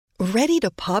Ready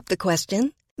to pop the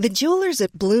question? The jewelers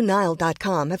at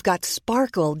BlueNile.com have got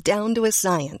sparkle down to a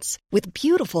science with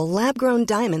beautiful lab-grown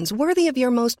diamonds worthy of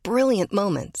your most brilliant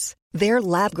moments. Their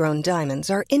lab-grown diamonds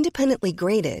are independently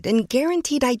graded and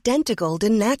guaranteed identical to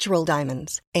natural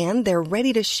diamonds, and they're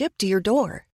ready to ship to your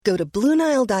door. Go to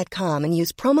BlueNile.com and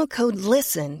use promo code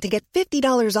LISTEN to get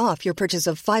 $50 off your purchase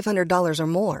of $500 or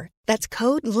more. That's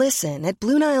code LISTEN at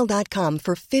BlueNile.com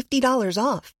for $50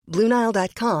 off.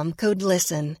 BlueNile.com, code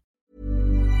LISTEN.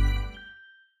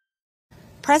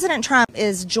 President Trump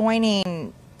is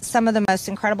joining some of the most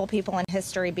incredible people in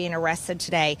history being arrested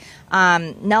today.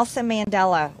 Nelson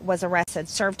Mandela was arrested,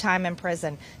 served time in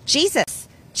prison.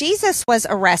 Jesus was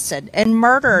arrested and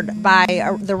murdered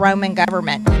by the Roman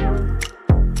government.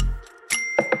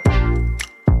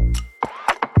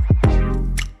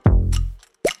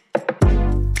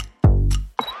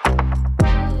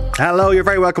 Hello, you're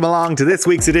very welcome along to this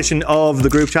week's edition of the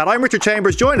Group Chat. I'm Richard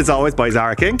Chambers, joined as always by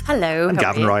Zara King. Hello. And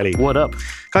Gavin Riley. What up?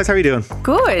 Guys, how are you doing?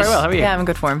 Good. Very well, how are you? Yeah, I'm in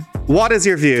good form. What is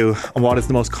your view on what is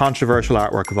the most controversial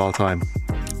artwork of all time?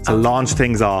 To launch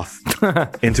things off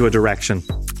into a direction.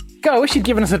 God, I wish you'd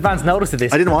given us advance notice of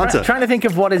this. I didn't want to. I'm trying to think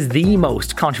of what is the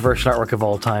most controversial artwork of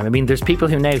all time. I mean, there's people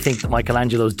who now think that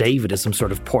Michelangelo's David is some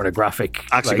sort of pornographic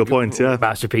Good point, yeah.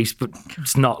 masterpiece, but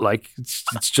it's not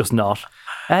it's just not.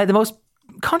 The most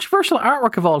controversial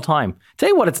artwork of all time. Tell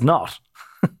you what, it's not.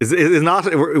 It's not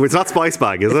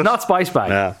Spicebag, is it? It's not Spicebag.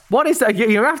 Yeah. What is that?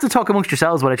 You have to talk amongst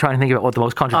yourselves while I try and think about what the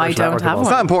most controversial artwork of all time. It's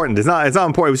not important. It's not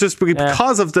important. It was just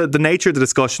because of the nature of the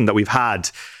discussion that we've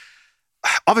had.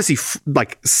 Obviously,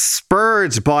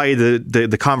 spurred by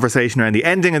the conversation around the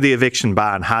ending of the eviction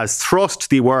ban, has thrust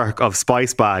the work of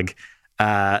Spicebag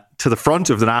to the front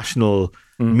of the national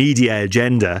media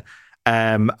agenda.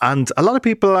 And a lot of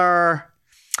people are...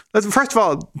 First of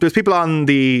all, there's people on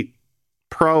the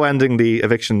pro-ending the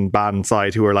eviction ban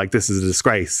side who are like, this is a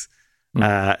disgrace,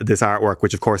 this artwork,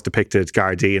 which of course depicted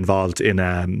Gardaí involved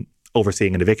in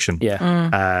overseeing an eviction.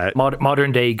 Yeah.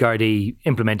 Modern day Gardaí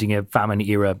implementing a famine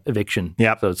era eviction.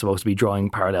 Yeah. So it's supposed to be drawing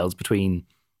parallels between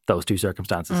those two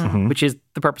circumstances, which is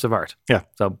the purpose of art. Yeah.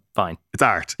 So fine. It's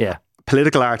art. Yeah.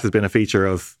 Political art has been a feature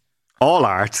of all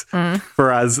art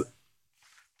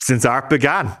since art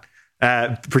began.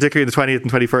 Particularly in the 20th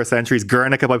and 21st centuries.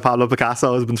 Guernica by Pablo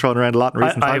Picasso has been thrown around a lot in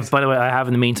recent times. By the way, I have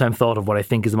in the meantime thought of what I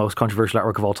think is the most controversial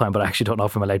artwork of all time, but I actually don't know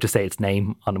if I'm allowed to say its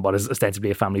name on what is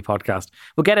ostensibly a family podcast.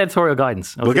 We'll get editorial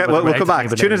guidance. We'll come back.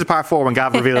 Tune into part 4 when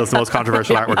Gavin reveals the most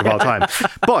controversial artwork of all time.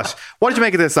 But what did you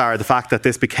make of this, Sarah? The fact that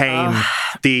this became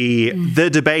the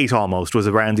debate almost was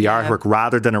around the artwork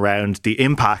rather than around the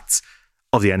impacts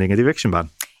of the ending of the eviction ban.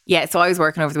 Yeah, so I was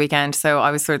working over the weekend, so I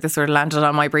was this landed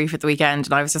on my brief at the weekend,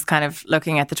 and I was just kind of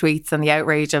looking at the tweets and the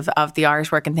outrage of the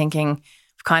artwork and thinking,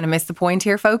 we've kind of missed the point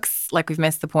here, folks. We've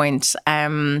missed the point.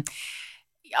 I'll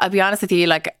be honest with you,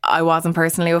 I wasn't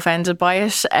personally offended by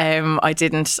it. I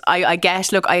didn't. I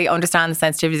guess, look, I understand the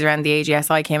sensitivities around the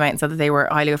AGSI came out and said that they were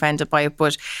highly offended by it,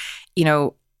 but,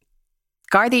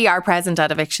 Gardaí are present at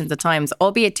evictions at times,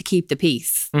 albeit to keep the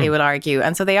peace, they will argue.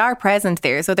 And so they are present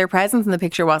there. So their presence in the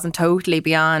picture wasn't totally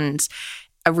beyond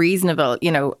a reasonable,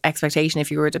 expectation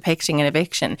if you were depicting an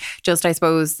eviction. Just, I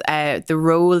suppose, the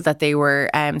role that they were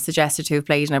suggested to have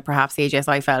played in it, perhaps the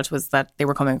AGSI felt, was that they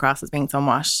were coming across as being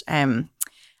somewhat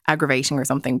aggravating or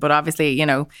something. But obviously,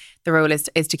 the role is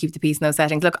to keep the peace in those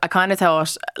settings. Look, I kind of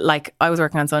thought, I was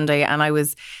working on Sunday and I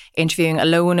was interviewing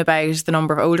alone about the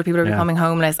number of older people who are becoming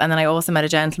homeless. And then I also met a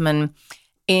gentleman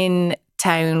in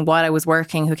town while I was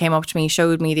working who came up to me,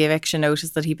 showed me the eviction notice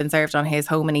that he'd been served on his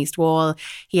home in East Wall.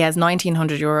 He has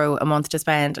 €1,900 a month to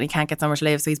spend and he can't get somewhere to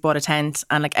live. So he's bought a tent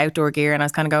and outdoor gear. And I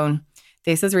was kind of going,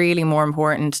 this is really more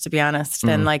important, to be honest,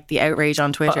 than the outrage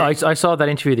on Twitter. I saw that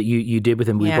interview that you did with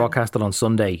him. We broadcast it on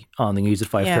Sunday on the news at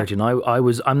 5:30.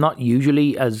 And I'm not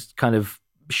usually as kind of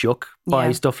shook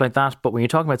by stuff like that. But when you're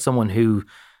talking about someone who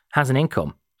has an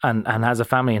income and has a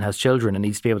family and has children and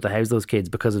needs to be able to house those kids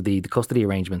because of the custody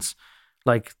arrangements,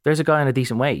 there's a guy on a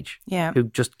decent wage who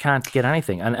just can't get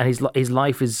anything. And his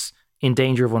life is in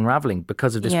danger of unravelling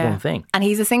because of this one thing. And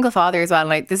he's a single father as well.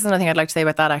 This is another thing I'd like to say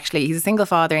about that, actually. He's a single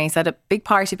father, and he said a big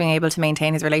part of being able to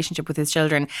maintain his relationship with his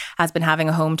children has been having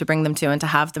a home to bring them to and to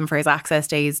have them for his access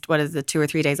days, 2 or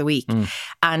 3 days a week.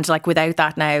 And without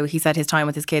that now, he said his time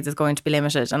with his kids is going to be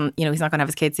limited. And, he's not going to have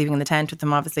his kids sleeping in the tent with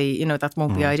him. Obviously, that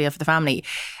won't be ideal for the family.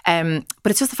 But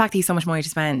it's just the fact that he's so much money to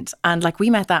spend. And we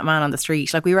met that man on the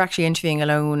street. We were actually interviewing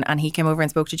alone, and he came over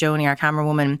and spoke to Joni, our camera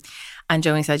woman. And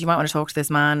Joni said, you might want to talk to this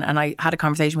man. And I I had a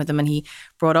conversation with him, and he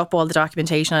brought up all the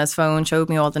documentation on his phone, showed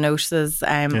me all the notices,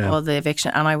 all the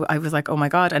eviction, and I was like, oh my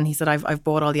God. And he said, I've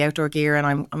bought all the outdoor gear,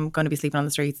 and I'm going to be sleeping on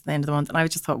the streets at the end of the month. And I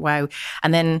just thought, wow.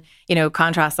 And then,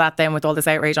 contrast that then with all this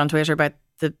outrage on Twitter about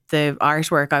the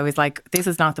artwork. I was like, this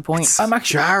is not the point. It's a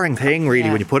jarring thing, really,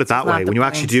 when you put it that way. When you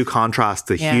actually do contrast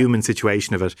the human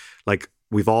situation of it, like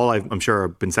we've all, I'm sure,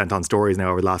 been sent on stories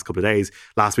now over the last couple of days.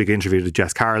 Last week I interviewed with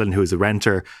Jess Carlin, who is a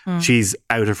renter. She's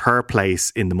out of her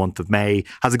place in the month of May,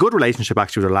 has a good relationship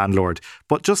actually with her landlord,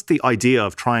 but just the idea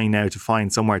of trying now to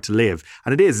find somewhere to live.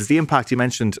 And it's the impact you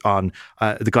mentioned on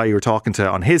the guy you were talking to,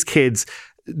 on his kids.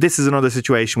 This is another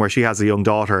situation where she has a young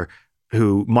daughter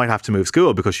who might have to move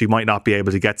school because she might not be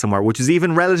able to get somewhere which is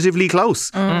even relatively close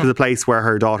to the place where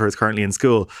her daughter is currently in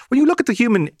school. When you look at the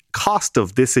human cost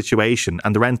of this situation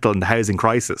and the rental and the housing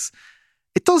crisis,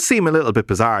 it does seem a little bit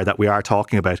bizarre that we are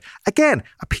talking about, again,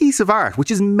 a piece of art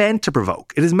which is meant to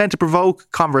provoke. It is meant to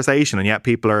provoke conversation, and yet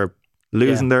people are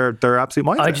losing their absolute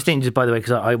minds. I just think, just by the way,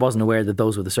 because I wasn't aware that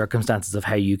those were the circumstances of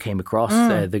how you came across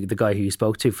the guy who you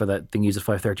spoke to for the news at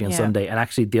 5:30 on Sunday, and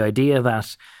actually the idea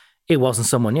that it wasn't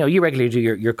someone, you regularly do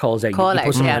your calls out. You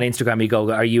put something on Instagram, you go,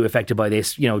 are you affected by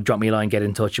this? Drop me a line, get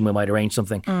in touch, and we might arrange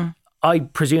something. I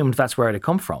presumed that's where it had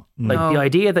come from. Like the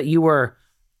idea that you were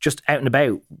just out and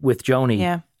about with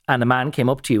Joni and a man came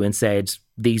up to you and said,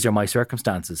 these are my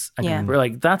circumstances. And you were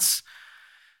like, that's...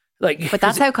 But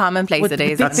that's how commonplace it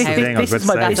is. This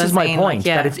is my point.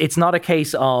 That it's not a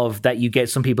case of that you get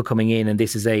some people coming in and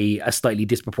this is a slightly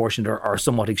disproportionate or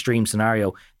somewhat extreme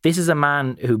scenario. This is a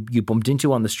man who you bumped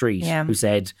into on the street who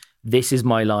said, this is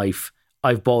my life.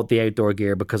 I've bought the outdoor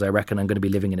gear because I reckon I'm going to be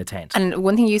living in a tent. And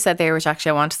one thing you said there, which actually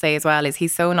I want to say as well, is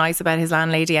he's so nice about his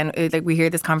landlady. And we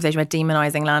hear this conversation about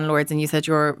demonising landlords, and you said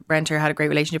your renter had a great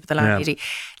relationship with the landlady.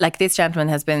 Like, this gentleman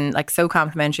has been so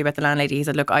complimentary about the landlady. He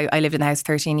said, look, I lived in the house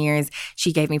 13 years.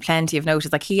 She gave me plenty of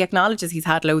notice. Like, he acknowledges he's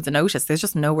had loads of notice. There's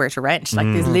just nowhere to rent. Like,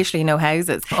 there's literally no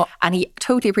houses. And he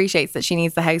totally appreciates that she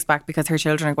needs the house back because her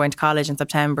children are going to college in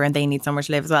September and they need somewhere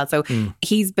to live as well. So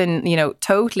he's been,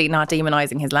 totally not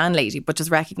demonising his landlady, but just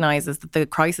recognises that the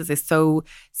crisis is so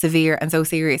severe and so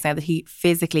serious now that he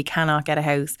physically cannot get a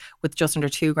house with just under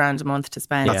 $2,000 a month to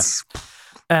spend.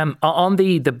 On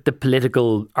the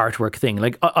political artwork thing,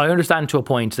 like I understand to a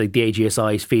point, like the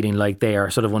AGSI is feeling like they are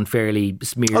sort of unfairly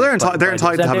smeared. They're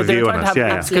entitled to have a view on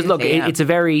it. Because look, it's a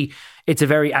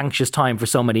very anxious time for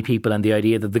so many people, and the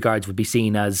idea that the guards would be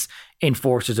seen as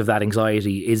enforcers of that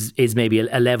anxiety is maybe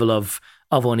a level of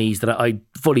unease that I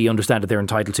fully understand that they're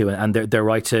entitled to, and their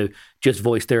right to just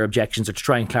voice their objections or to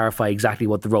try and clarify exactly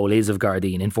what the role is of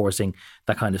Gardaí in enforcing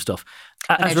that kind of stuff.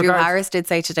 Drew Harris did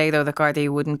say today, though, that Gardaí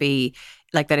wouldn't be,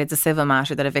 like, that it's a civil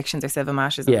matter, that evictions are civil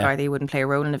matters, and Gardaí wouldn't play a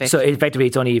role in evictions. So effectively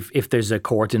it's only if there's a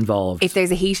court involved. If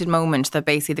there's a heated moment that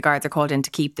basically the guards are called in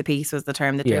to keep the peace, was the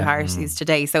term that Drew Harris used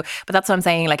today. So, but that's what I'm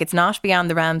saying, like, it's not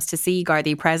beyond the realms to see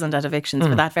Gardaí present at evictions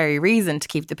for that very reason, to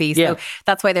keep the peace. So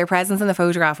that's why their presence in the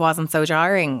photograph wasn't so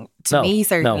jarring to me,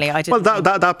 certainly. I didn't. Well,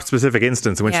 that specific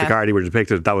instance in which the Gardaí were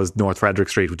depicted, that was North Frederick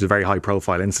Street, which is a very high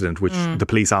profile incident, which the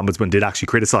police ombudsman did actually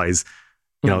criticise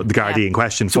the Gardaí in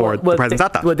question for the presence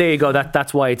at that. Well, there you go.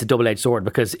 That's why it's a double-edged sword,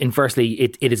 because firstly,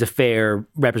 it is a fair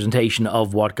representation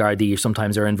of what Gardaí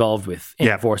sometimes are involved with in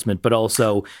enforcement, but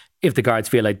also if the guards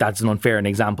feel like that's an unfair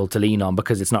example to lean on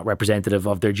because it's not representative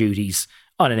of their duties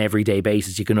on an everyday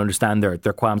basis, you can understand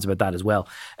their qualms about that as well.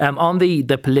 On the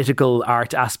political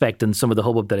art aspect and some of the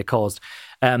hubbub that it caused,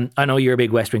 I know you're a big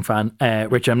West Wing fan,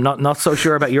 Rich. I'm not so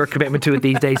sure about your commitment to it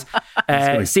these days.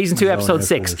 Season 2, episode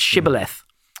 6, Shibboleth.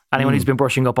 Anyone who's been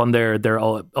brushing up on their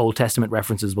Old Testament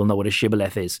references will know what a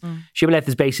shibboleth is. Shibboleth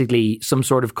is basically some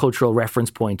sort of cultural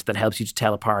reference point that helps you to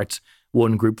tell apart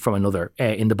one group from another.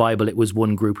 In the Bible, it was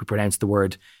one group who pronounced the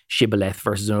word shibboleth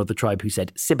versus another tribe who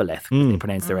said sibboleth. They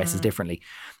pronounced their S's differently.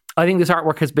 I think this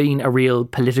artwork has been a real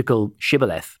political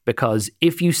shibboleth, because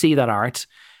if you see that art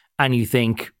and you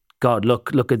think, God,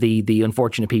 look at the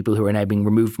unfortunate people who are now being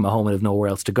removed from a home and have nowhere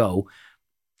else to go,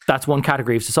 that's one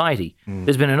category of society.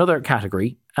 There's been another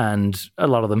category, and a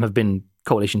lot of them have been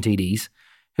coalition TDs,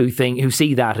 who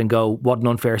see that and go, what an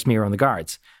unfair smear on the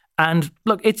guards. And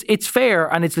look, it's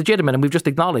fair and it's legitimate, and we've just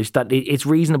acknowledged that it's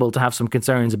reasonable to have some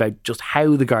concerns about just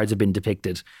how the guards have been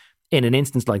depicted in an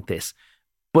instance like this.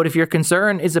 But if your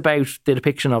concern is about the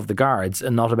depiction of the guards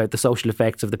and not about the social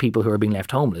effects of the people who are being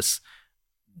left homeless,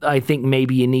 I think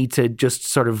maybe you need to just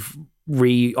sort of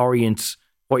reorient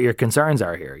what your concerns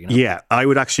are here. Yeah, I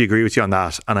would actually agree with you on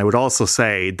that. And I would also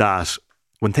say that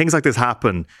when things like this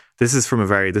happen, this is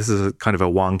a kind of a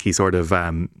wonky sort of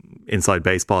inside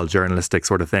baseball journalistic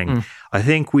sort of thing. I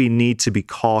think we need to be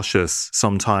cautious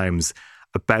sometimes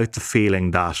about the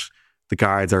feeling that the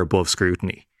guards are above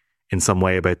scrutiny in some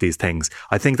way about these things.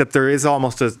 I think that there's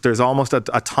almost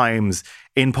at times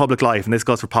in public life, and this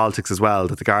goes for politics as well,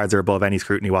 that the guards are above any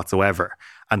scrutiny whatsoever,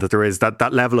 and that there is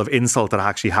that level of insult that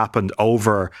actually happened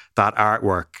over that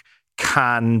artwork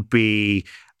can be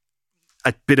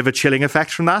a bit of a chilling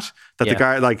effect from that. That the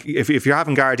guard, like if you're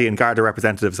having Garda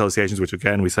representative associations, which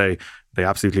again we say they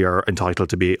absolutely are entitled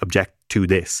to be object to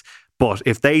this. But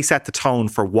if they set the tone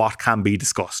for what can be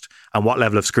discussed and what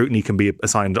level of scrutiny can be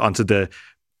assigned onto the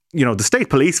state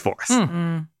police force,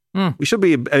 we should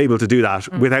be able to do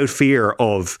that without fear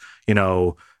of,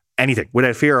 anything,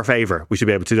 without fear or favour. We should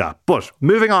be able to do that. But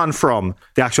moving on from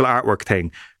the actual artwork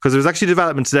thing, because there was actually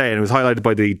development today, and it was highlighted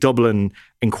by the Dublin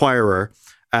Inquirer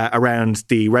around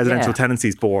the Residential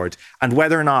Tenancies Board and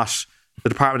whether or not the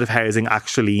Department of Housing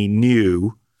actually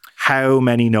knew how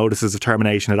many notices of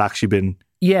termination had actually been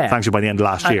sanctioned by the end of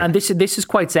last year. And this is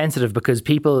quite sensitive because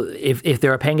people, if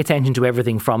they're paying attention to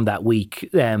everything from that week,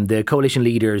 the coalition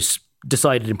leaders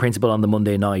decided in principle on the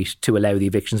Monday night to allow the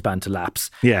evictions ban to lapse.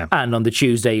 Yeah. And on the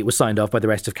Tuesday, it was signed off by the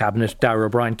rest of Cabinet. Darragh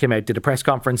O'Brien came out, did a press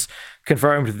conference,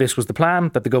 confirmed that this was the plan,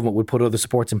 that the government would put other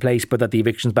supports in place, but that the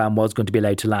evictions ban was going to be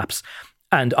allowed to lapse.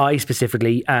 And I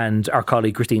specifically, and our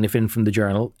colleague Christina Finn from the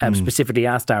Journal, specifically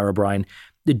asked Darragh O'Brien,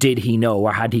 did he know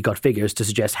or had he got figures to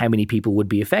suggest how many people would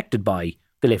be affected by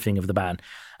the lifting of the ban?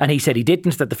 And he said he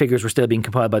didn't, that the figures were still being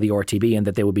compiled by the RTB and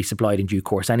that they would be supplied in due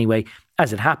course anyway.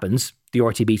 As it happens, the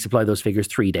RTB supplied those figures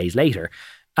 3 days later.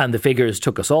 And the figures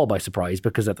took us all by surprise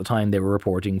because at the time they were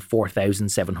reporting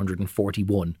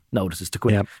 4,741 notices to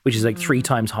quit, which is like 3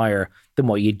 times higher than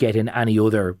what you'd get in any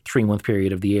other 3-month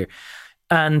period of the year.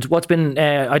 And what's been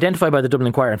identified by the Dublin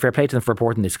Inquirer, and fair play to them for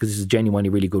reporting this because this is genuinely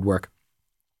really good work,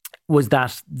 was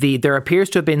that there appears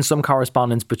to have been some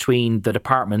correspondence between the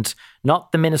department,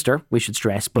 not the minister, we should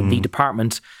stress, but the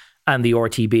department and the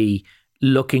RTB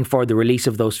looking for the release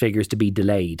of those figures to be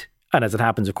delayed. And as it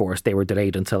happens, of course, they were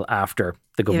delayed until after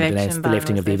the government announced the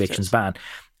lifting of the evictions ban.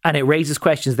 And it raises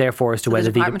questions, therefore, as to whether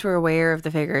the department were aware of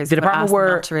the figures. The department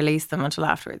were not to release them until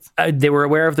afterwards. They were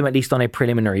aware of them at least on a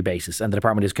preliminary basis, and the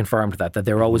department has confirmed that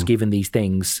they're always given these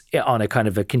things on a kind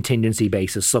of a contingency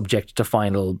basis, subject to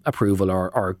final approval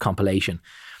or compilation.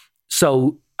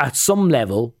 So, at some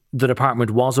level, the department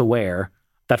was aware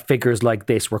that figures like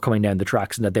this were coming down the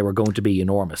tracks and that they were going to be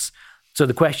enormous. So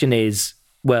the question is,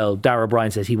 well, Darragh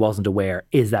O'Brien says he wasn't aware.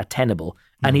 Is that tenable?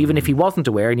 And even if he wasn't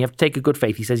aware, and you have to take a good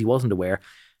faith, he says he wasn't aware.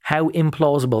 How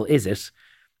implausible is it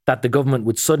that the government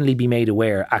would suddenly be made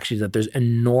aware, actually, that there's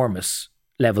enormous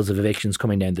levels of evictions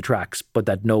coming down the tracks, but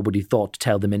that nobody thought to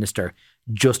tell the minister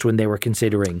just when they were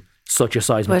considering such a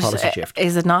seismic policy shift?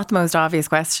 Is it not the most obvious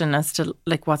question as to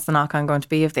what's the knock-on going to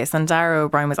be of this? And Darragh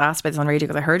O'Brien was asked about this on radio,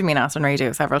 because I heard him being asked on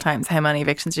radio several times, how many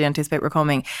evictions do you anticipate were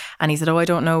coming? And he said, I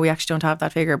don't know, we actually don't have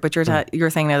that figure. But you're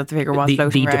saying now that the figure was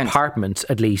floating around. The department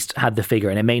at least had the figure,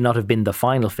 and it may not have been the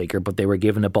final figure, but they were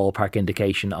given a ballpark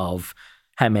indication of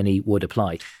how many would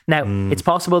apply. Now, it's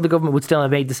possible the government would still have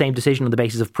made the same decision on the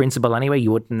basis of principle anyway. You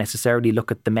wouldn't necessarily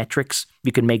look at the metrics.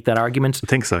 You can make that argument. I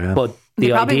think so, yeah. But they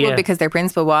probably would, because their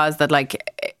principle was that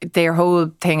their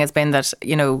whole thing has been that,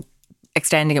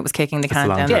 extending it was kicking the can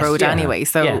down the road anyway.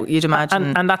 So you'd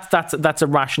imagine. And that's a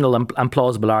rational and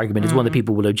plausible argument. It's one that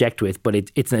people will object with, but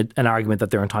it's an argument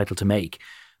that they're entitled to make.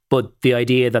 But the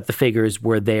idea that the figures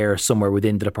were there somewhere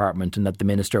within the department and that the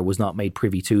minister was not made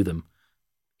privy to them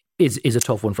is a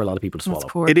tough one for a lot of people to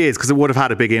swallow. It is, because it would have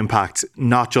had a big impact,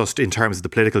 not just in terms of the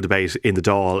political debate in the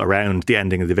Dáil around the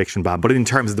ending of the eviction ban, but in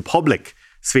terms of the public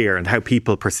sphere and how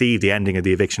people perceive the ending of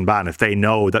the eviction ban. If they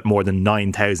know that more than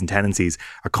 9,000 tenancies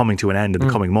are coming to an end in the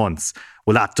coming months,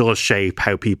 well, that does shape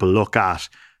how people look at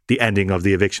the ending of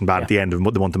the eviction ban at the end of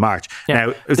the month of March.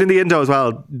 Now, it was in the Indo as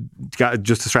well,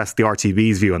 just to stress the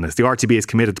RTB's view on this. The RTB is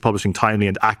committed to publishing timely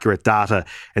and accurate data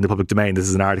in the public domain. This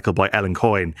is an article by Ellen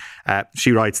Coyne.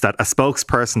 She writes that a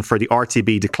spokesperson for the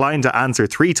RTB declined to answer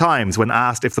 3 times when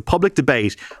asked if the public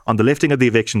debate on the lifting of the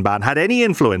eviction ban had any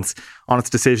influence on its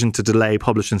decision to delay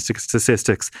publishing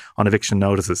statistics on eviction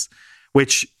notices,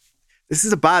 which this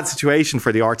is a bad situation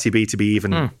for the RTB to be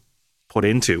even put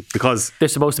into, because they're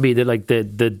supposed to be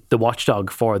the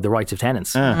watchdog for the rights of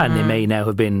tenants, and they may now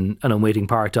have been an unwitting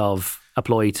part of a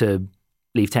ploy to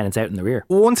leave tenants out in the rear.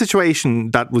 One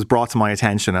situation that was brought to my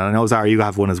attention, and I know, Zara, you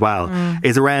have one as well,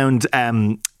 is around,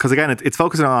 because again, it's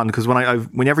focusing on, because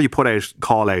whenever you put out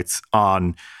call outs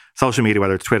on social media,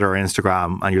 whether it's Twitter or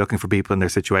Instagram, and you're looking for people in their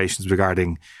situations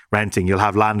regarding renting, you'll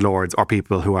have landlords or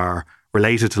people who are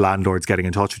related to landlords getting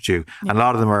in touch with you. And a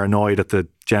lot of them are annoyed at the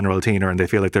general tenor and they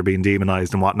feel like they're being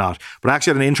demonised and whatnot. But I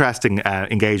actually had an interesting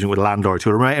engagement with a landlord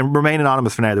who remain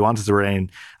anonymous for now. They wanted to remain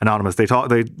anonymous. They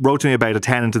wrote to me about a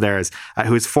tenant of theirs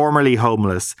who is formerly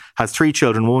homeless, has 3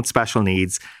 children, one with special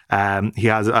needs. He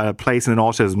has a place in an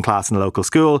autism class in a local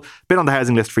school, been on the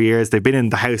housing list for years. They've been in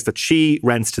the house that she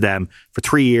rents to them for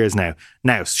 3 years now.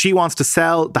 Now, she wants to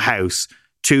sell the house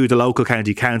to the local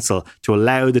county council to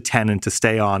allow the tenant to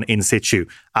stay on in situ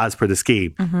as per the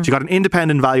scheme. She got an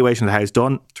independent valuation of the house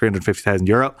done,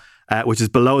 €350,000, which is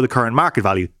below the current market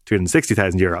value,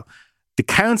 €360,000. The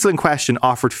council in question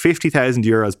offered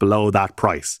 €50,000 below that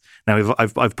price. Now,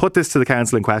 I've put this to the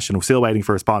council in question. I'm still waiting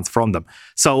for a response from them.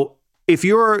 So if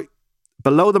you're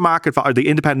below the market or the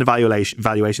independent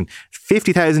valuation,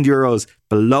 €50,000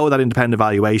 below that independent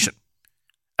valuation,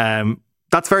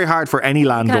 that's very hard for any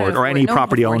landlord or any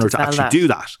property owner to actually do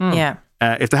that. Yeah.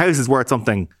 If the house is worth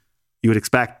something, you would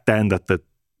expect then that the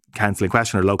council in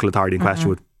question or local authority in question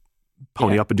would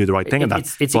pony up and do the right thing.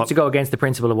 It seems to go against the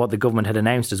principle of what the government had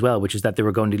announced as well, which is that they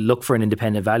were going to look for an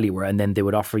independent valuer and then they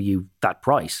would offer you that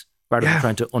price rather than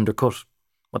trying to undercut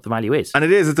what the value is. And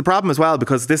it's a problem as well,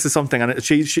 because this is something, and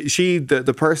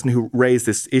the person who raised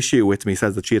this issue with me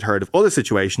says that she had heard of other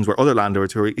situations where other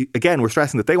landlords who were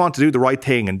stressing that they want to do the right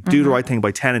thing and do the right thing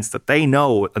by tenants that they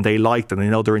know and they liked and they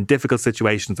know they're in difficult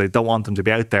situations. They don't want them to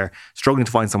be out there struggling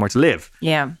to find somewhere to live.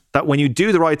 Yeah. That when you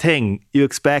do the right thing, you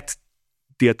expect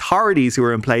the authorities who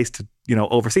are in place to,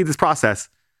 oversee this process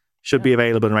should be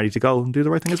available and ready to go and do the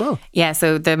right thing as well. Yeah,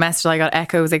 so the message I got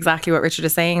echoes exactly what Richard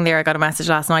is saying there. I got a message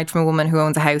last night from a woman who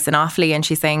owns a house in Offaly, and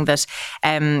she's saying that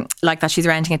that she's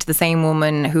renting it to the same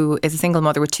woman who is a single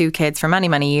mother with 2 kids for many,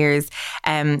 many years.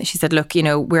 She said, look,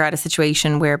 we're at a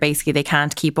situation where basically they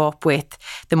can't keep up with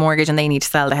the mortgage and they need to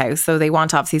sell the house. So they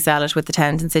want to obviously sell it with the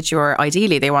tenant in situ, or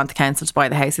ideally they want the council to buy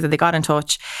the house. So they got in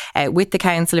touch with the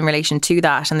council in relation to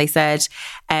that, and they said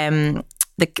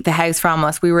the house from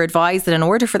us. We were advised that in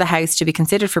order for the house to be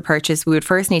considered for purchase, we would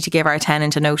first need to give our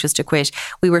tenant a notice to quit.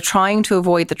 We were trying to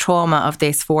avoid the trauma of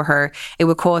this for her. It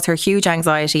would cause her huge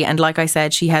anxiety. And like I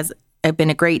said, she has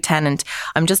been a great tenant.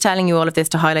 I'm just telling you all of this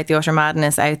to highlight the utter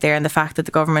madness out there and the fact that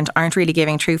the government aren't really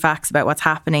giving true facts about what's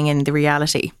happening in the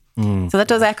reality. So that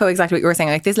does echo exactly what you were saying.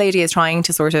 Like, this lady is trying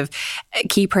to sort of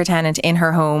keep her tenant in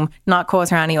her home, not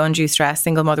cause her any undue stress,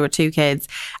 single mother with 2 kids.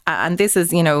 And this is,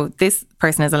 this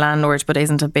person is a landlord, but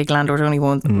isn't a big landlord, only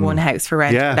one house for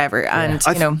rent, whatever. And,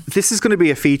 this is going to be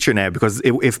a feature now, because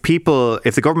if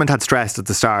the government had stressed at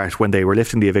the start when they were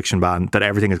lifting the eviction ban that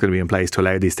everything is going to be in place to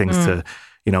allow these things to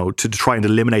try and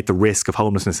eliminate the risk of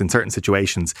homelessness in certain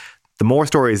situations, the more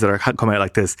stories that are coming out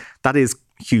like this, that is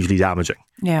hugely damaging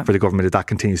for the government if that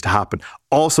continues to happen.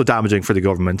 Also damaging for the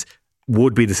government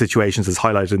would be the situations as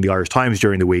highlighted in the Irish Times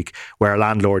during the week, where a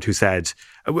landlord who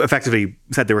effectively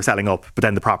said they were selling up, but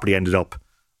then the property ended up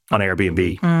on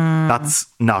Airbnb. That's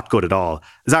not good at all.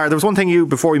 Zara, there was one thing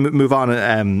before we move on,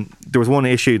 there was one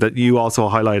issue that you also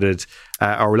highlighted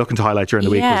or were looking to highlight during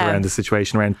the week, was around the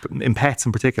situation around in pets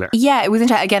in particular. Yeah, it was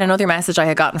again another message I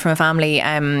had gotten from a family,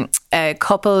 a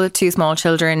couple, 2 small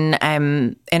children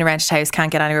in a rented house,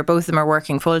 can't get anywhere. Both of them are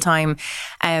working full time,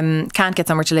 can't get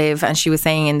somewhere to live. And she was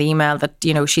saying in the email that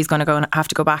she's going to have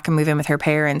to go back and move in with her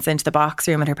parents into the box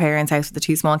room at her parents' house with the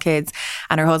 2 small kids,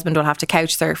 and her husband will have to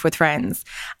couch surf with friends.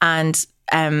 And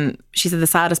she said the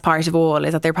saddest part of all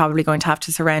is that they're probably going to have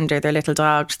to surrender their little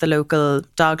dog to the local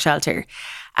dog shelter.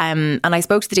 And I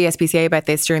spoke to the DSPCA about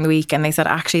this during the week, and they said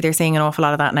actually they're seeing an awful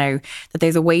lot of that now, that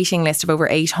there's a waiting list of over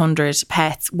 800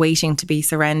 pets waiting to be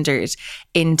surrendered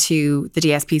into the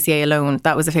DSPCA alone.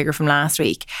 That was a figure from last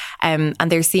week. And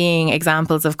they're seeing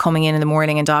examples of coming in the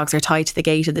morning and dogs are tied to the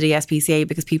gate of the DSPCA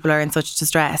because people are in such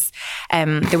distress.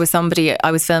 There was somebody,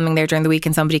 I was filming there during the week,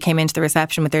 and somebody came into the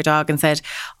reception with their dog and said,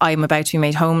 I'm about to be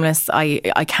made homeless.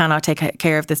 I cannot take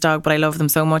care of this dog, but I love them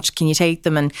so much. Can you take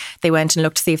them? And they went and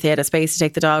looked to see if they had a space to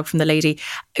take the dog from the lady.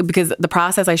 Because the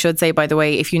process, I should say, by the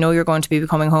way, if you know you're going to be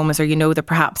becoming homeless, or you know that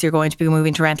perhaps you're going to be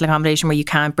moving to rental accommodation where you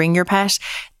can't bring your pet,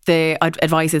 the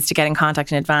advice is to get in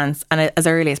contact in advance and as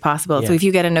early as possible. So if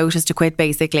you get a notice to quit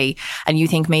basically, and you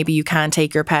think maybe you can't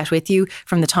take your pet with you,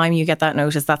 from the time you get that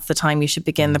notice, that's the time you should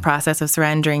begin the process of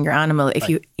surrendering your animal. If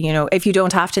you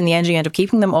don't have to, in the end you end up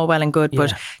keeping them, all well and good,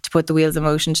 but to put the wheels in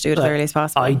motion to do it as early as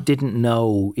possible. I didn't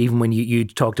know, even when you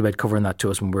talked about covering that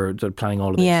to us when we were planning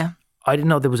all of this, I didn't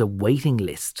know there was a waiting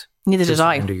list. Neither did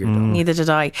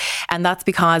I. And that's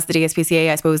because the DSPCA,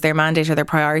 I suppose, their mandate or their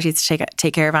priority is to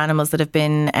take care of animals that have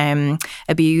been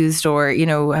abused or,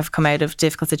 have come out of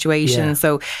difficult situations.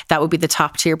 So that would be the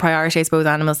top tier priority, I suppose,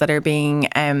 animals that are being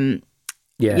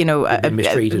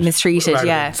mistreated.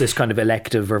 Yeah, it's this kind of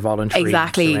elective or voluntary.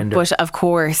 Exactly. surrender. But of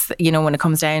course, when it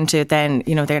comes down to it, then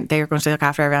they're going to look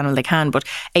after every animal they can. But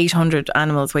 800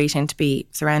 animals waiting to be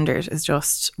surrendered is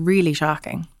just really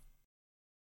shocking.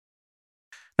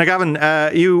 Now,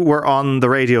 Gavin, you were on the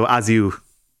radio, as you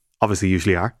obviously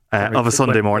usually are, of a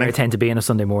Sunday morning. I tend to be on a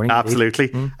Sunday morning.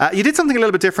 Absolutely. You did something a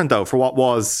little bit different, though, for what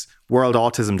was World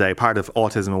Autism Day, part of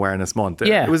Autism Awareness Month.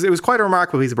 Yeah. It was quite a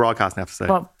remarkable piece of broadcasting, I have to say.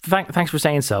 Well, thanks for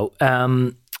saying so.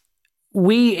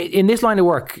 We, in this line of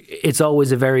work, it's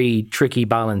always a very tricky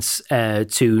balance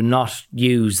to not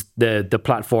use the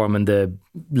platform and the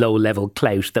low-level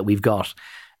clout that we've got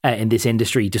in this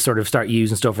industry to sort of start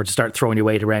using stuff or to start throwing your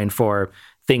weight around for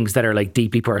things that are like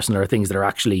deeply personal or things that are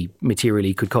actually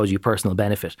materially could cause you personal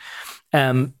benefit.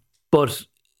 But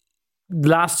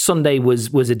last Sunday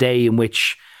was a day in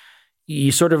which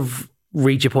you sort of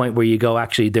reach a point where you go,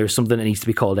 actually, there's something that needs to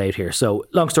be called out here. So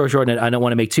long story short, I don't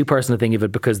want to make too personal a thing of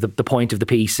it, because the point of the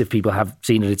piece, if people have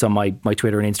seen it, it's on my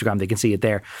Twitter and Instagram, they can see it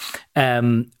there.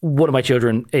 One of my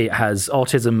children has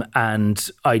autism, and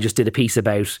I just did a piece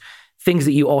about things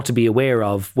that you ought to be aware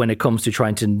of when it comes to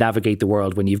trying to navigate the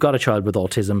world when you've got a child with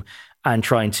autism and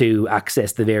trying to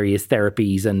access the various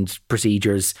therapies and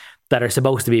procedures that are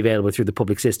supposed to be available through the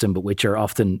public system, but which are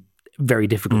often very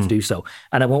difficult to do so.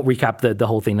 And I won't recap the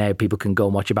whole thing now. People can go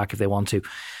and watch it back if they want to.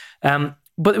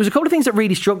 But there was a couple of things that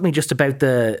really struck me just about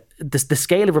the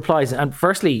scale of replies. And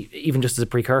firstly, even just as a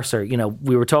precursor,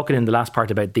 we were talking in the last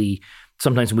part about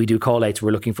sometimes when we do call outs,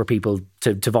 we're looking for people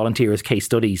to volunteer as case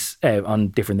studies on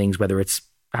different things, whether it's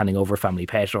handing over a family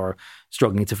pet or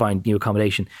struggling to find new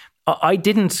accommodation. I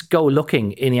didn't go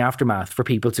looking in the aftermath for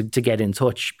people to get in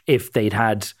touch if they'd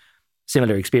had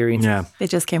similar experiences. Yeah. They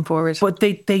just came forward. But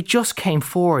they just came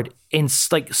forward in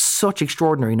like such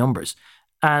extraordinary numbers.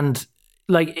 And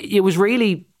like it was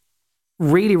really,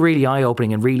 really, really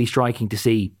eye-opening and really striking to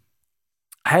see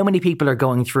how many people are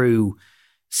going through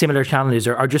similar challenges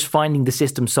or are just finding the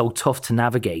system so tough to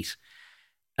navigate.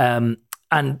 And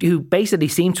who basically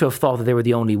seem to have thought that they were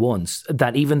the only ones,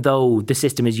 that even though the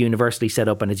system is universally set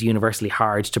up and it's universally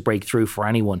hard to break through for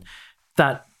anyone,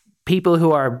 that people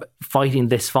who are fighting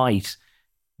this fight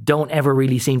don't ever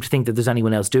really seem to think that there's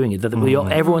anyone else doing it. That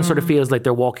everyone sort of feels like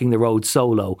they're walking the road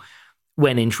solo,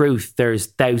 when in truth, there's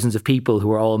thousands of people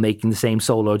who are all making the same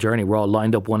solo journey. We're all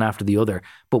lined up one after the other,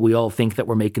 but we all think that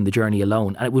we're making the journey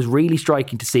alone. And it was really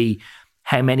striking to see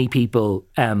how many people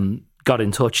got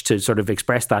in touch to sort of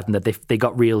express that, and that they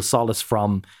got real solace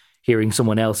from hearing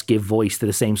someone else give voice to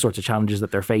the same sorts of challenges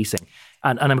that they're facing.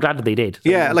 And I'm glad that they did.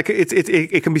 Yeah, like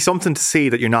it can be something to see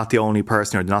that you're not the only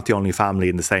person or not the only family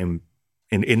in the same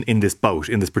in this boat,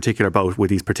 in this particular boat with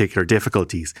these particular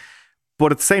difficulties.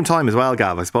 But at the same time as well,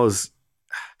 Gav, I suppose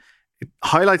it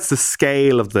highlights the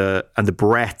scale of the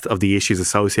breadth of the issues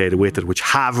associated with it, which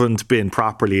haven't been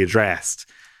properly addressed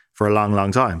for a long,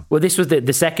 long time. Well, this was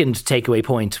the second takeaway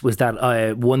point, was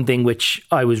that one thing which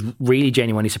I was really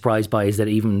genuinely surprised by is that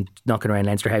even knocking around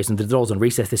Leinster House, and they're all on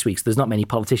recess this week, so there's not many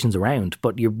politicians around,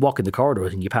 but you're walking the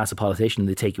corridors and you pass a politician and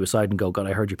they take you aside and go, God,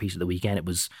 I heard your piece of the weekend. It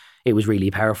was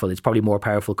really powerful. It's probably more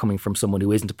powerful coming from someone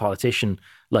who isn't a politician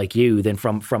like you than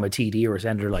from a TD or a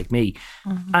senator like me.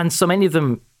 Mm-hmm. And so many of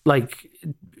them like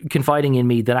confiding in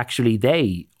me that actually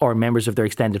they or members of their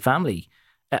extended family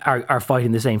are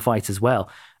fighting the same fights as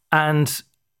well. And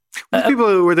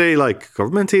people, were they like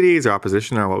government TDs or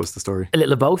opposition, or what was the story? A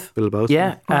little of both.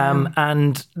 Yeah.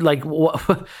 And like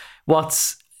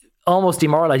what's almost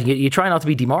demoralizing, you try not to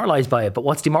be demoralized by it, but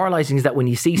what's demoralizing is that when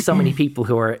you see so many people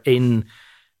who are in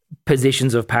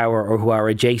positions of power or who are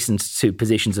adjacent to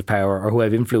positions of power or who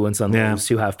have influence on those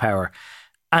who have power,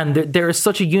 and there is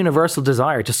such a universal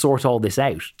desire to sort all this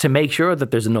out, to make sure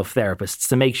that there's enough therapists,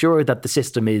 to make sure that the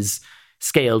system is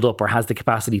scaled up or has the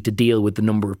capacity to deal with the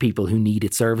number of people who need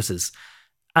its services.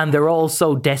 And they're all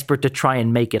so desperate to try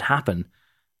and make it happen.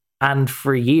 And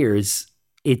for years,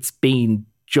 it's been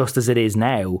just as it is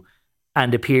now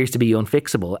and appears to be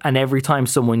unfixable. And every time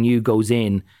someone new goes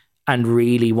in and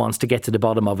really wants to get to the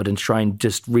bottom of it and try and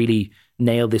just really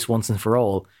nail this once and for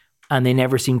all, and they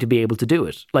never seem to be able to do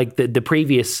it. Like the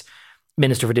previous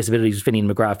Minister for Disabilities,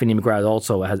 Finian McGrath. Finian McGrath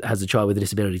also has a child with a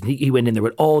disability. He went in there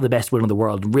with all the best will in the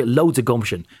world, loads of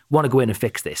gumption, want to go in and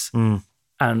fix this.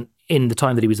 And in the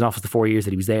time that he was in office, the 4 years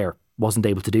that he was there, wasn't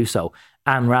able to do so.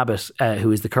 Anne Rabbitte,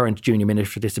 who is the current Junior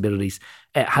Minister for Disabilities,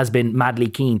 has been madly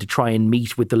keen to try and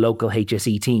meet with the local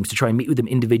HSE teams, to try and meet with them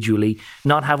individually,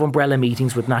 not have umbrella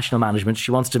meetings with national management.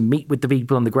 She wants to meet with the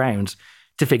people on the ground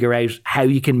to figure out how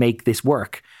you can make this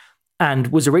work. And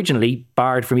was originally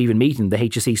barred from even meeting. The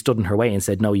HSE stood in her way and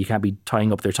said, no, you can't be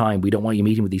tying up their time. We don't want you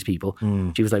meeting with these people.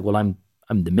 She was like, well, I'm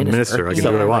I'm the minister. I can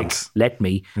do what I want. Let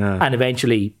me. Yeah. And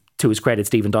eventually, to his credit,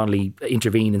 Stephen Donnelly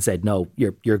intervened and said, no,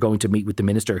 you're going to meet with the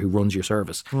minister who runs your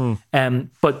service.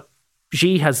 But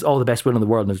she has all the best will in the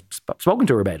world and has spoken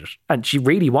to her about it. And she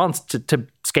really wants to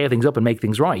scale things up and make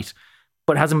things right,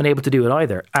 but hasn't been able to do it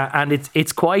either. And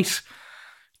it's quite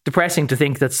depressing to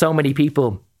think that so many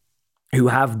people who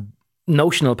have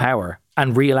notional power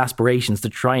and real aspirations to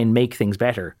try and make things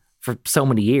better for so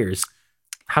many years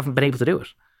haven't been able to do it.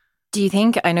 Do you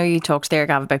think, I know you talked there,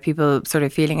 Gav, about people sort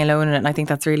of feeling alone in it, and I think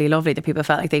that's really lovely that people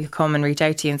felt like they could come and reach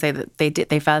out to you and say that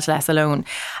they felt less alone. And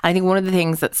I think one of the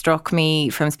things that struck me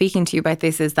from speaking to you about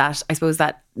this is that, I suppose,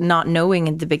 that not knowing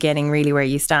in the beginning really where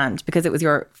you stand, because it was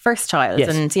your first child.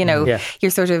 Yes. And,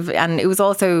 you're sort of, and it was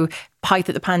also height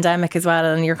of the pandemic as well,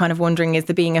 and you're kind of wondering, is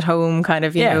the being at home kind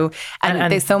of,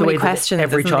 and there's so many questions.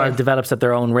 Every child develops at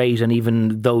their own rate, and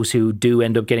even those who do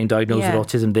end up getting diagnosed with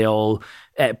autism, they all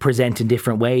present in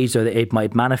different ways, or it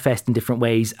might manifest in different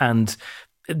ways. And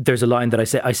there's a line that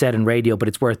I said in radio, but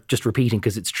it's worth just repeating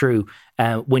because it's true.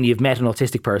 When you've met an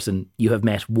autistic person, you have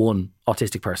met one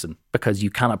autistic person, because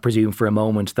you cannot presume for a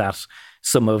moment that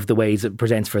some of the ways it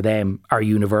presents for them are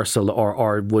universal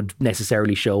or would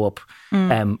necessarily show up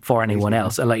for anyone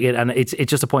else. And it's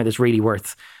just a point that's really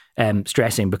worth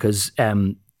stressing, because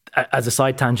as a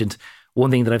side tangent, one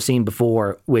thing that I've seen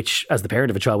before, which as the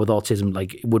parent of a child with autism,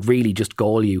 would really just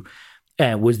gall you,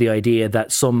 was the idea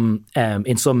that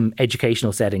in some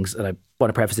educational settings, and I want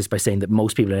to preface this by saying that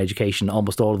most people in education,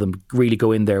 almost all of them, really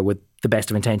go in there with the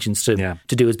best of intentions to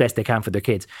do as best they can for their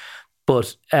kids.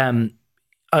 But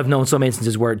I've known some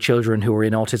instances where children who are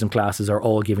in autism classes are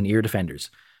all given ear defenders.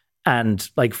 And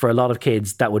for a lot of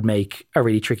kids, that would make a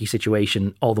really tricky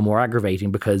situation all the more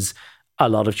aggravating, because a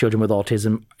lot of children with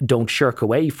autism don't shirk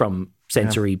away from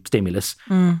sensory stimulus.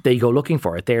 They go looking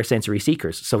for it. They're sensory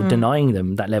seekers. So denying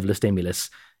them that level of stimulus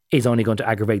is only going to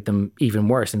aggravate them even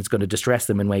worse, and it's going to distress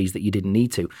them in ways that you didn't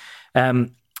need to.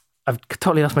 I've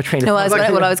totally lost my train of thought.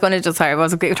 I was going to just, sorry, I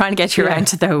was trying to get you around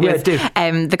to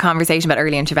the conversation about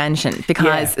early intervention,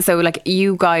 because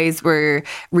you guys were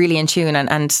really in tune,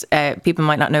 and people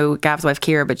might not know Gav's wife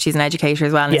Ciara, but she's an educator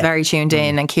as well, and is very tuned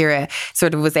in, and Ciara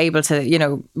sort of was able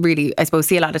to, really, I suppose,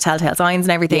 see a lot of telltale signs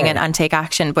and everything, and take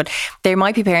action. But there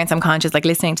might be parents, I'm conscious,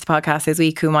 listening to the podcast this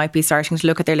week, who might be starting to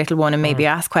look at their little one and maybe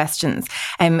ask questions.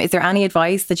 Is there any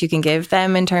advice that you can give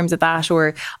them in terms of that,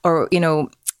 or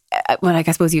well, I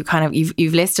suppose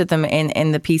you've listed them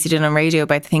in the piece you did on radio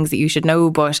about the things that you should know,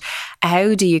 but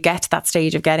how do you get to that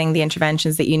stage of getting the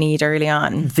interventions that you need early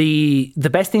on? The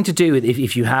best thing to do,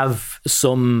 if you have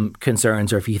some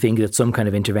concerns, or if you think that some kind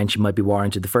of intervention might be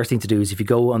warranted, the first thing to do is, if you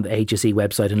go on the HSE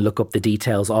website and look up the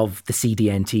details of the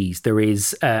CDNTs, there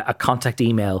is a contact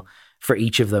email for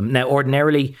each of them. Now,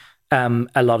 ordinarily, I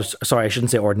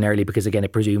shouldn't say ordinarily, because again,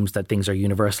 it presumes that things are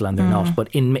universal and they're not. But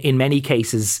in many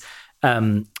cases,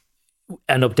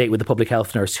 an update with the public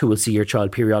health nurse, who will see your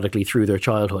child periodically through their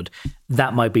childhood,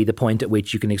 that might be the point at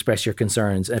which you can express your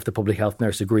concerns. If the public health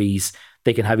nurse agrees,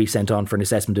 they can have you sent on for an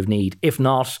assessment of need. If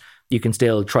not, you can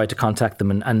still try to contact them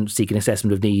and seek an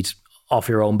assessment of need off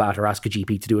your own bat, or ask a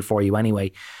GP to do it for you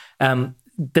anyway.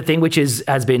 The thing which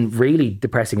has been really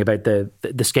depressing about the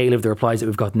scale of the replies that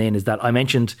we've gotten in is that I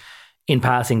mentioned in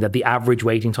passing that the average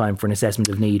waiting time for an assessment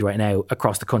of need right now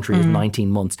across the country is 19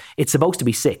 months. It's supposed to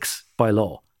be 6 by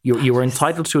law. You were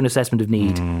entitled to an assessment of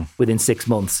need within 6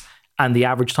 months, and the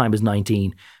average time is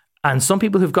 19. And some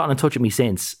people who've gotten in touch with me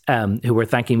since, who were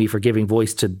thanking me for giving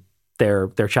voice to their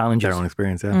challenges, their own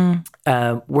experience,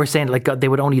 were saying God, they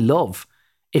would only love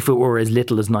if it were as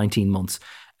little as 19 months.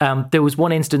 There was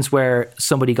one instance where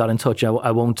somebody got in touch.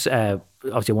 I won't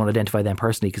obviously I won't identify them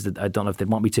personally, because I don't know if they'd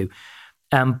want me to.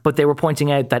 But they were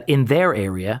pointing out that in their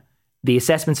area, the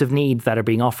assessments of need that are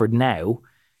being offered now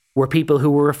were people who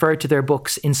were referred to their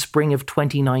books in spring of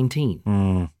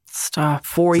 2019. Stop.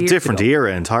 4 years ago. It's a different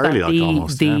era entirely,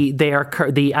 almost.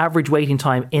 The average waiting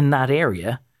time in that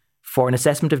area for an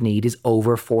assessment of need is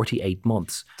over 48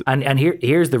 months. And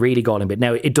here's the really galling bit.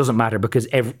 Now, it doesn't matter, because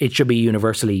it should be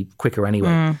universally quicker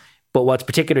anyway. But what's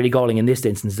particularly galling in this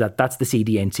instance is that that's the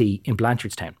CDNT in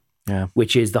Blanchardstown,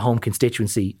 which is the home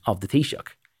constituency of the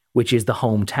Taoiseach, which is the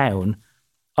hometown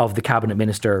of the cabinet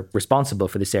minister responsible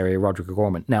for this area, Roderick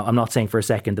O'Gorman. Now, I'm not saying for a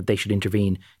second that they should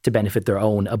intervene to benefit their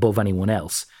own above anyone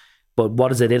else, but what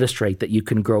does it illustrate? That you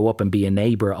can grow up and be a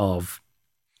neighbour of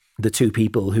the two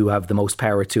people who have the most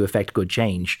power to effect good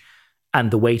change,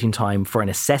 and the waiting time for an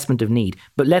assessment of need,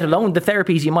 but let alone the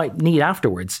therapies you might need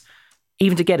afterwards,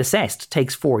 even to get assessed,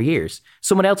 takes 4 years.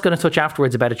 Someone else got in touch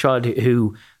afterwards about a child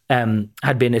who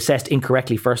had been assessed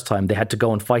incorrectly first time. They had to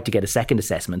go and fight to get a second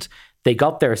assessment. They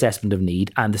got their assessment of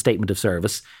need and the statement of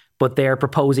service, but they're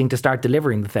proposing to start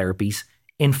delivering the therapies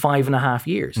in 5.5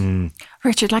 years.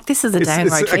 Richard, like, this is a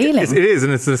downright feeling. It is,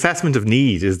 and it's an assessment of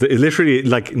need. Literally,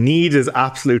 like, need is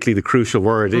absolutely the crucial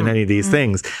word in any of these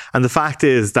things. And the fact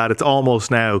is that it's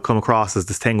almost now come across as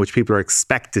this thing which people are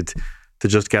expected to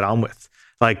just get on with.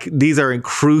 Like, these are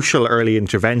crucial early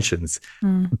interventions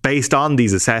based on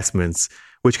these assessments,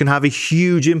 which can have a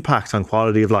huge impact on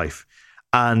quality of life.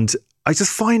 And I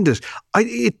just find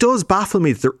it does baffle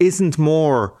me that there isn't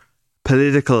more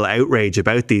political outrage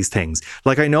about these things.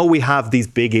 Like, I know we have these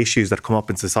big issues that come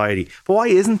up in society, but why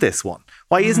isn't this one?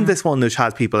 Why isn't this one which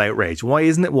has people outraged? Why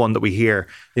isn't it one that we hear,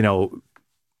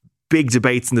 big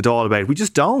debates in the Dáil about? We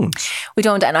just don't. We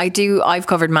don't. And I've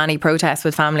covered many protests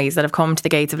with families that have come to the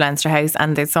gates of Leinster House,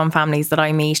 and there's some families that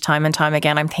I meet time and time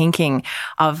again. I'm thinking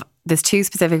of, there's 2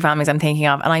 specific families I'm thinking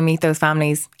of, and I meet those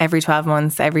families every 12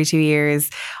 months, every 2 years.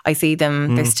 I see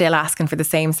them, they're still asking for the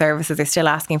same services, they're still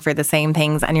asking for the same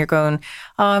things, and you're going,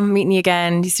 oh, I'm meeting you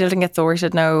again, you still didn't get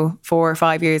sorted now 4 or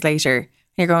 5 years later. And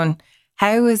you're going,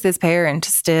 how is this parent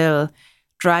still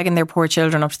dragging their poor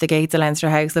children up to the gates of Leinster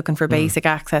House looking for basic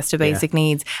access to basic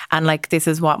needs? And like, this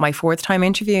is what, my 4th time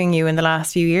interviewing you in the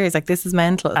last few years. Like, this is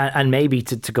mental. And maybe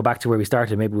to go back to where we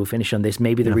started, maybe we'll finish on this.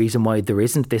 Maybe the reason why there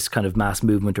isn't this kind of mass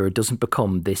movement, or it doesn't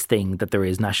become this thing that there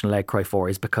is national outcry for,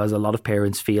 is because a lot of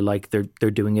parents feel like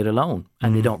they're doing it alone,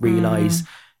 and they don't realise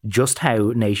just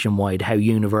how nationwide, how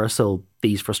universal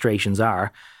these frustrations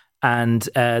are. And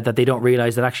that they don't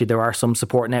realise that actually there are some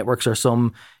support networks or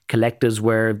some collectives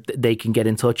where they can get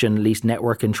in touch and at least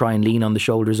network and try and lean on the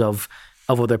shoulders of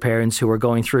other parents who are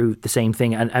going through the same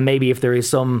thing. And maybe if there is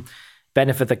some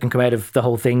benefit that can come out of the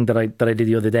whole thing that I did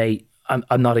the other day,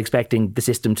 I'm not expecting the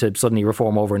system to suddenly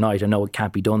reform overnight. I know it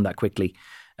can't be done that quickly.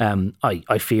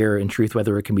 I fear in truth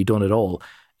whether it can be done at all.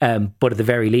 But at the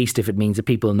very least, if it means that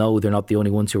people know they're not the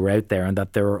only ones who are out there, and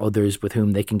that there are others with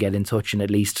whom they can get in touch and at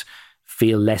least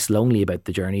feel less lonely about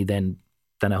the journey, then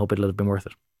I hope it'll have been worth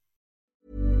it.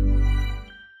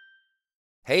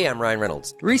 Hey, I'm Ryan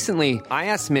Reynolds. Recently, I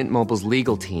asked Mint Mobile's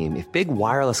legal team if big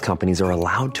wireless companies are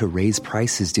allowed to raise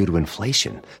prices due to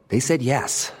inflation. They said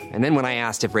yes. And then when I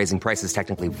asked if raising prices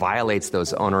technically violates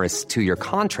those onerous 2-year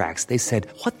contracts, they said,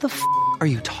 what the f*** are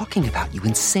you talking about, you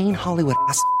insane Hollywood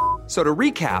ass f- So to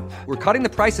recap, we're cutting the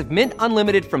price of Mint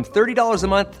Unlimited from $30 a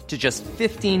month to just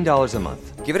 $15 a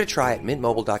month. Give it a try at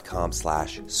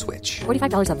mintmobile.com/switch.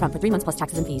 $45 up front for 3 months plus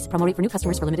taxes and fees. Promo rate for new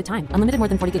customers for limited time. Unlimited more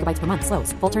than 40 gigabytes per month.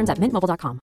 Slows full terms at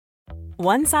mintmobile.com.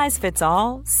 One size fits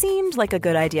all seemed like a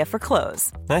good idea for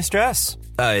clothes. Nice dress.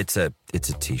 It's a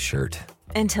t-shirt.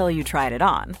 Until you tried it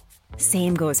on.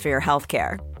 Same goes for your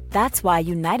healthcare. That's why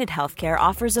United Healthcare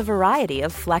offers a variety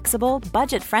of flexible,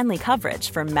 budget-friendly coverage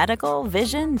for medical,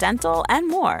 vision, dental, and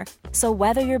more. So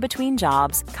whether you're between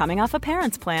jobs, coming off a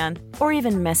parent's plan, or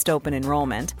even missed open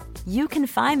enrollment, you can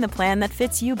find the plan that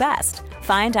fits you best.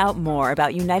 Find out more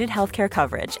about United Healthcare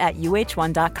coverage at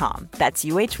uh1.com. That's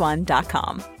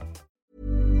uh1.com.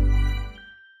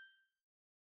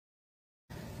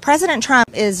 President Trump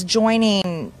is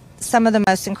joining some of the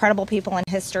most incredible people in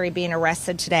history being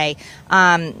arrested today.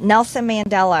 Nelson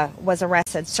Mandela was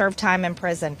arrested, served time in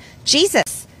prison.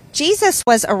 Jesus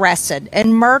was arrested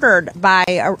and murdered by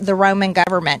the Roman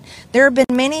government. There have been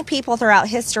many people throughout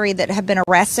history that have been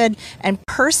arrested and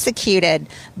persecuted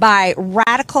by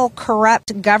radical,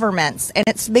 corrupt governments. And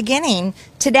it's beginning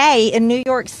today in New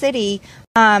York City.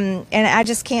 And I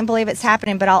just can't believe it's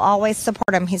happening, but I'll always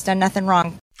support him. He's done nothing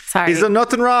wrong. Sorry. He's done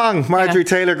nothing wrong. Marjorie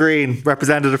Taylor Greene,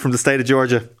 representative from the state of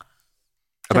Georgia.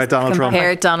 About Donald Trump.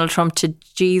 Compare Donald Trump to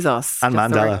Jesus. And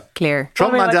Mandela. Clear.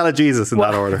 Trump, Mandela, Jesus in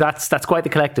that order. That's quite the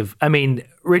collective. I mean,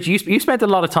 Rich, you spent a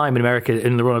lot of time in America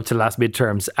in the run-up to the last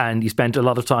midterms, and you spent a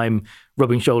lot of time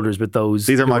rubbing shoulders with those.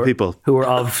 These are my people. Who are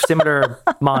of similar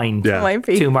mind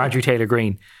to Marjorie Taylor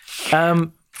Greene.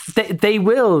 They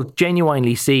will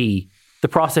genuinely see the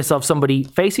process of somebody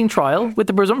facing trial with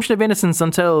the presumption of innocence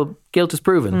until guilt is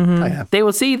proven. Mm-hmm. They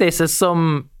will see this as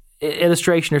some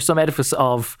illustration or some edifice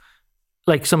of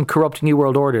like some corrupt new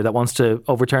world order that wants to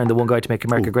overturn the one guy to make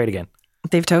America great again.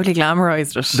 They've totally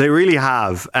glamorized it. They really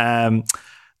have.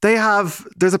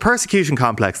 There's a persecution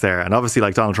complex there. And obviously,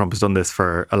 like, Donald Trump has done this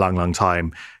for a long, long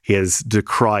time. He has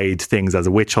decried things as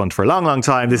a witch hunt for a long, long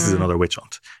time. This is another witch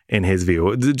hunt in his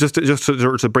view. Just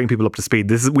to bring people up to speed.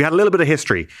 We had a little bit of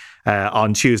history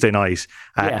on Tuesday night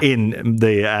in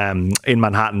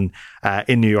Manhattan,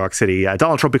 in New York City.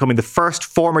 Donald Trump becoming the first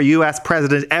former US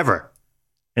president ever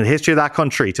in the history of that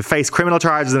country to face criminal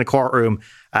charges in a courtroom.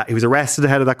 He was arrested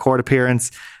ahead of that court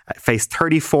appearance, faced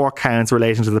 34 counts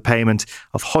relating to the payment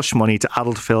of hush money to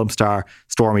adult film star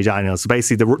Stormy Daniels. So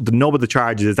basically the nub of the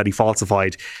charges is that he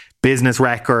falsified business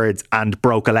records and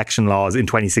broke election laws in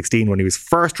 2016 when he was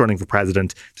first running for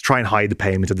president to try and hide the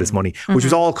payment of this money, which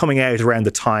was all coming out around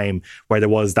the time where there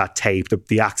was that tape,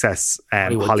 the Access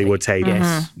Hollywood tape,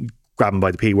 yes, grabbing by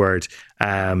the P word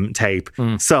tape.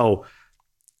 So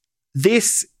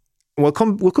this, we'll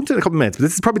come to it in a couple of minutes, but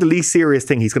this is probably the least serious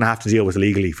thing he's going to have to deal with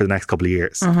legally for the next couple of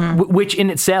years. Which in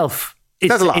itself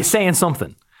is saying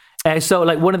something. So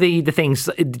like one of the things,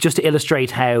 just to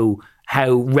illustrate how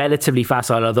relatively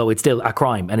facile, although it's still a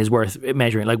crime and is worth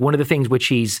measuring, like one of the things which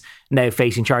he's now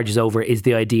facing charges over is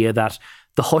the idea that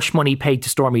the hush money paid to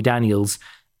Stormy Daniels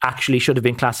actually should have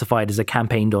been classified as a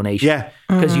campaign donation. Yeah.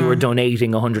 Because you were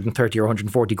donating 130 or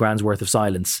 140 grand's worth of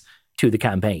silence to the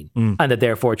campaign, and that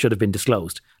therefore it should have been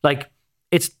disclosed. Like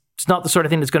it's not the sort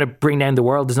of thing that's going to bring down the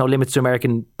world. There's no limits to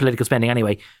American political spending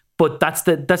anyway. But that's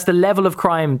the level of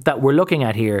crime that we're looking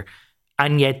at here.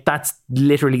 And yet that's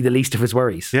literally the least of his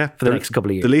worries for the next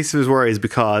couple of years. The least of his worries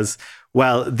because,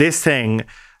 well, this thing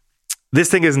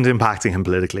isn't impacting him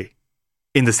politically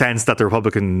in the sense that the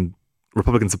Republican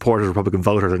supporters, Republican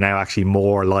voters are now actually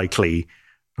more likely,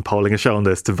 and polling has shown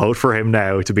this, to vote for him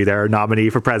now to be their nominee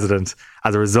for president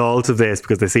as a result of this,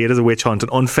 because they see it as a witch hunt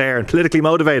and unfair and politically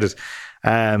motivated.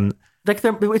 Like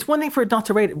it's one thing for it not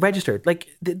to register. Like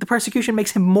the persecution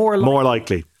makes him more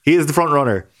likely. He is the front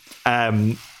runner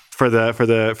for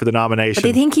the nomination. But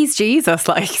they think he's Jesus,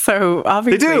 like, so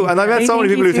obviously they do. And I met so many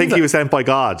people who think he was sent by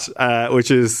God, which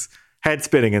is head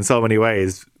spinning in so many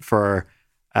ways for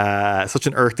such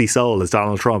an earthly soul as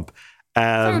Donald Trump.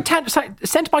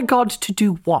 Sent by God to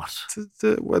do what?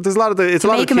 There's a lot of it's to a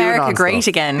lot make of America great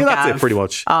again. Yeah, that's it, pretty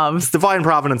much. It's divine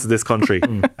providence of this country,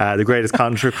 the greatest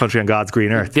country on God's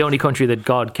green earth, the only country that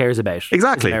God cares about.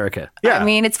 Exactly, America. Yeah, I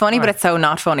mean, it's funny, but it's so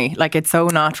not funny. Like it's so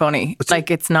not funny. Like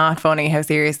it's not funny how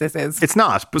serious this is. It's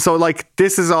not. So like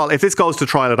this is all. If this goes to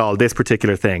trial at all, this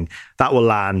particular thing that will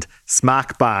land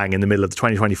smack bang in the middle of the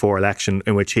 2024 election,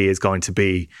 in which he is going to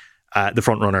be the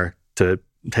front runner to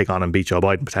take on and beat Joe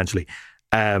Biden potentially.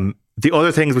 The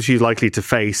other things which he's likely to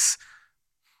face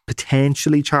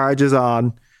potentially charges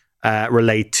on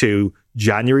relate to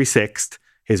January 6th,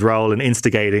 his role in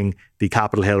instigating the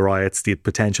Capitol Hill riots, the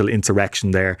potential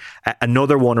insurrection there.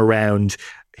 Another one around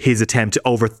his attempt to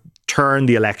overturn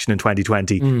the election in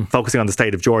 2020, focusing on the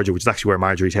state of Georgia, which is actually where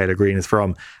Marjorie Taylor Greene is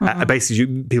from.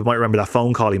 Basically, people might remember that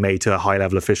phone call he made to a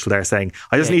high-level official there saying,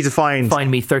 I just need to find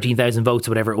me 13,000 votes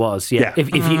or whatever it was. Yeah.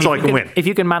 So I can win. If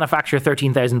you can manufacture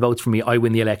 13,000 votes for me, I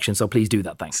win the election, so please do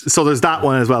that, thanks. So there's that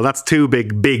one as well. That's two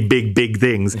big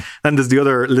things. Then there's the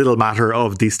other little matter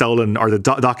of the stolen, or the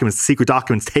documents, secret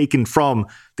documents taken from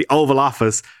the Oval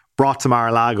Office, brought to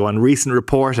Mar-a-Lago, and recent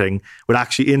reporting would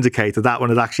actually indicate that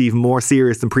one is actually even more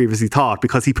serious than previously thought,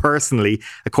 because he personally,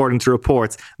 according to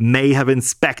reports, may have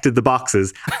inspected the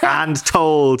boxes and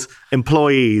told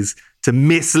employees to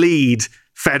mislead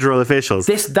federal officials.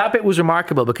 That bit was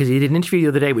remarkable because he did an interview the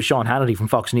other day with Sean Hannity from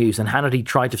Fox News, and Hannity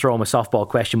tried to throw him a softball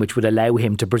question which would allow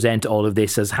him to present all of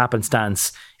this as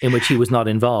happenstance in which he was not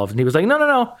involved. And he was like,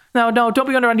 no, don't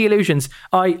be under any illusions.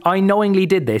 I knowingly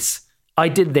did this. I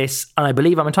did this, and I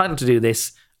believe I'm entitled to do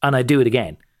this, and I do it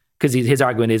again. Because his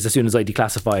argument is, as soon as I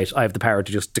declassify it, I have the power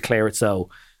to just declare it so,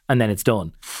 and then it's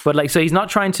done. But like, so he's not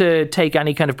trying to take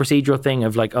any kind of procedural thing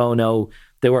of like, oh no,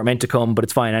 they weren't meant to come, but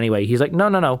it's fine anyway. He's like,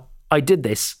 no, I did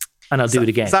this, and I'll do it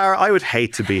again. Sarah, I would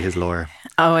hate to be his lawyer.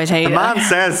 Oh, I'd hate it.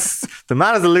 The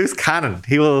man is a loose cannon.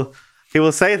 He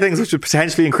will say things which would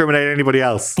potentially incriminate anybody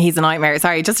else. He's a nightmare.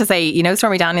 Sorry, just to say,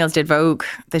 Stormy Daniels did Vogue.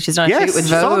 That she's done a shoot with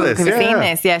Vogue. Have you seen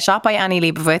this? Yeah, shot by Annie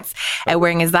Leibovitz,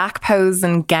 wearing a Zach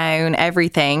Posen gown,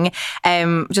 everything.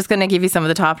 Just going to give you some of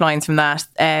the top lines from that.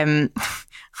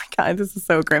 God, this is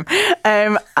so grim.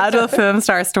 Adult film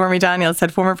star Stormy Daniels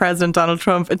said former President Donald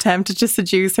Trump attempted to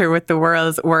seduce her with the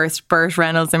world's worst Burt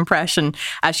Reynolds impression,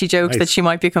 as she joked that she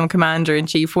might become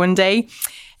commander-in-chief one day.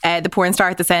 The porn star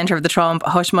at the centre of the Trump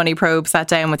hush money probe sat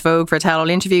down with Vogue for a tell-all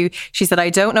interview. She said,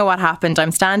 I don't know what happened. I'm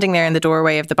standing there in the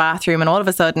doorway of the bathroom, and all of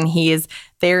a sudden he is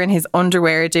there in his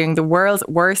underwear doing the world's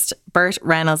worst Burt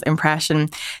Reynolds impression.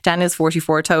 Daniels,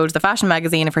 44, told the fashion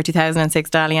magazine of her 2006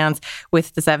 dalliance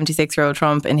with the 76-year-old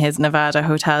Trump in his Nevada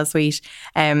hotel suite.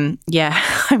 I mean...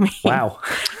 Wow.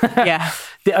 Yeah.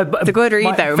 It's a good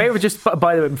read, though.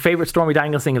 Favourite Stormy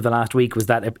Daniels thing of the last week was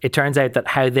that it turns out that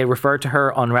how they refer to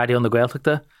her on Radio na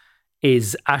Gaeltachta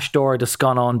is Ashdor de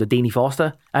Sconon de Dini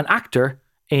Fosta, an actor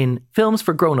in films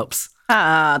for grown-ups.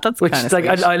 That's which kind is of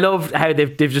like I love how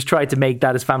they've just tried to make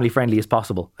that as family friendly as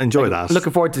possible. Enjoy that.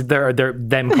 Looking forward to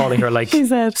them calling her like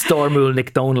Stormy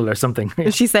Nick Donald or something.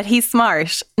 She said he's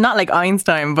smart, not like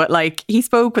Einstein, but like he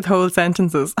spoke with whole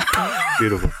sentences.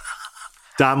 Beautiful.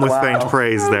 Damn with faint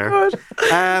praise there.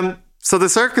 So the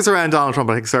circus around Donald Trump,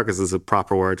 I think circus is a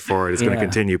proper word for it, is going to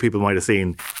continue. People might have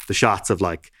seen the shots of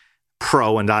like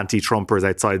pro and anti-Trumpers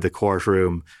outside the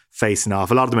courtroom facing off.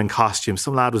 A lot of them in costume.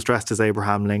 Some lad was dressed as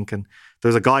Abraham Lincoln.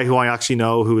 There's a guy who I actually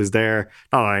know who was there.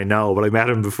 Not that I know, but I met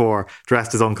him before,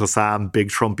 dressed as Uncle Sam, big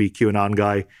Trumpy QAnon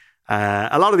guy.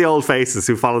 A lot of the old faces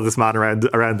who follow this man around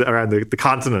the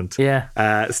continent.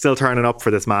 Still turning up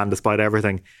for this man despite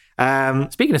everything.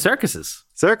 Speaking of circuses.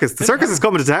 The circus is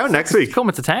coming to town next week. It's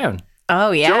coming to town.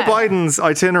 Oh, yeah. Joe Biden's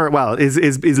itinerary, well,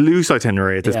 his loose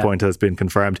itinerary at this point has been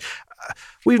confirmed.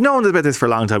 We've known about this for a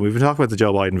long time. We've been talking about the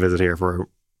Joe Biden visit here for...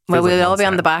 Well, we'll all be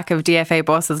on the back of DFA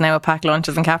buses now with packed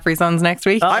lunches and Capri Suns next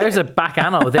week. There's a back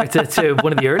anno there to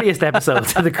one of the earliest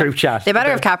episodes of the group chat. They better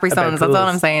have Capri Suns, that's all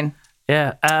I'm saying.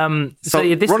 Yeah. Run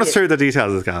us through the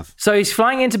details, Gav. So he's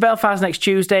flying into Belfast next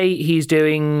Tuesday. He's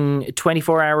doing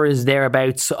 24 hours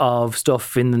thereabouts of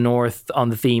stuff in the north on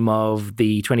the theme of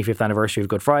the 25th anniversary of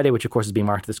Good Friday, which of course is being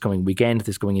marked this coming weekend.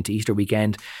 This going into Easter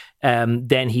weekend.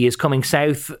 Then he is coming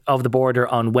south of the border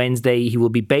on Wednesday. He will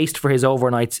be based for his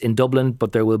overnights in Dublin,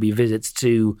 but there will be visits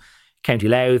to County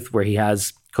Louth, where he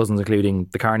has cousins, including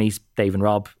the Carneys, Dave and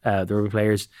Rob, the rugby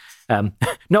players.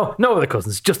 No other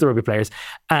cousins, just the rugby players.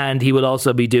 And he will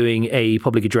also be doing a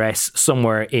public address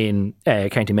somewhere in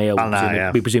County Mayo.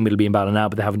 We presume it'll be in Ballina,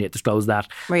 but they haven't yet disclosed that.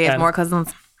 Where he has more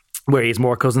cousins.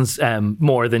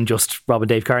 More than just Rob and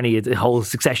Dave Carney, a whole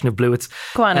succession of Blewitts.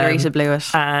 Go on, Rita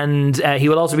Blewett. And he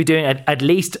will also be doing at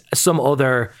least some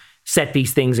other set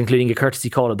piece things, including a courtesy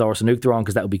call at Doris and Uachtaráin,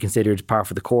 because that would be considered par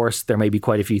for the course. There may be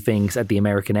quite a few things at the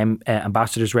American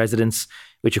ambassador's residence,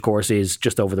 which of course is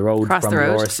just over the road from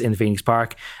Doris in Phoenix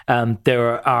Park.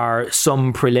 There are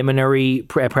some preliminary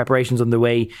preparations on the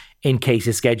way in case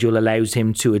his schedule allows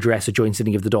him to address a joint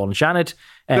sitting of the Dáil and Seanad.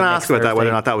 I'm going to ask about that, whether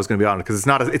or not that was going to be on it, because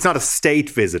it's not a state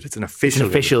visit, it's an official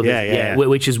visit. Yeah.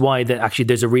 Which is why that actually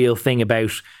there's a real thing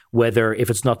about whether, if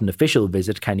it's not an official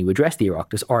visit, can you address the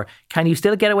Oireachtas, or can you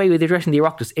still get away with addressing the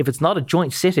Oireachtas if it's not a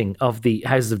joint sitting of the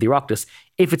Houses of the Oireachtas,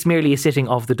 if it's merely a sitting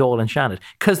of the Dáil and Seanad?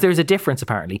 Because there's a difference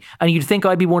apparently, and you'd think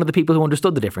I'd be one of the people who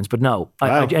understood the difference, but no.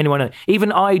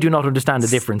 Even I do not understand the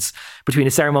difference between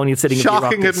a ceremonial sitting of the Oireachtas.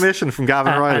 Shocking admission from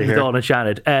Gavin Riley here. And the Dáil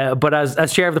and Seanad. But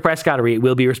as chair of the press gallery, it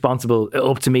will be responsible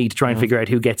up to me to try and figure out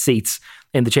who gets seats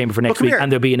in the chamber for next week, and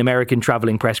there'll be an American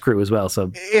travelling press crew as well.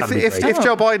 So if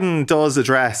Joe Biden does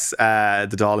address the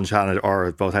Dáil and Seanad,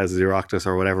 or both houses of the Oireachtas,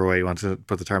 or whatever way you want to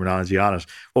put the terminology on it,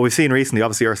 what we've seen recently,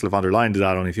 obviously Ursula von der Leyen did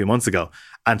that only a few months ago,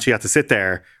 and she had to sit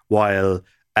there while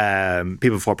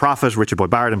People Before Profit, Richard Boyd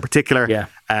Barrett in particular,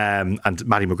 and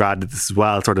Matty McGrath did this as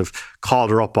well, sort of called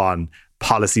her up on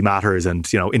policy matters and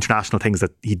international things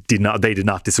that they did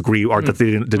not disagree, or that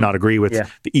they did not agree with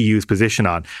the EU's position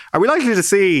on. Are we likely to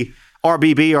see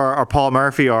RBB or Paul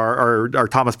Murphy or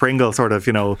Thomas Pringle sort of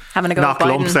knock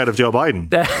lumps out of Joe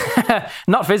Biden?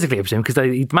 Not physically, I presume, because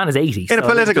the man is 80. In a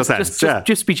political sense,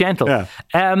 just be gentle.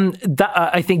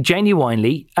 I think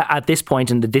genuinely at this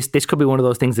point, and this could be one of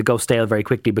those things that go stale very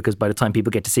quickly, because by the time people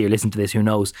get to see or listen to this, who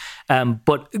knows?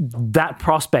 But that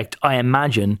prospect, I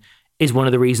imagine, is one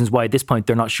of the reasons why at this point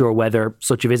they're not sure whether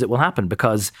such a visit will happen,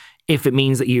 because if it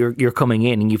means that you're coming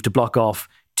in and you have to block off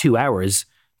 2 hours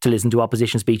to listen to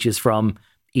opposition speeches from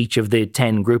each of the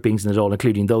 10 groupings in it all,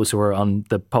 including those who are on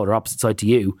the polar opposite side to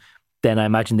you, then I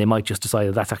imagine they might just decide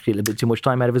that that's actually a little bit too much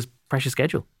time out of his precious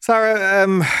schedule. Sarah,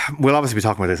 we'll obviously be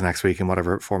talking about this next week in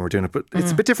whatever form we're doing it, but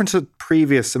it's a bit different to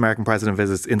previous American president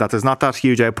visits in that there's not that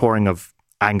huge outpouring of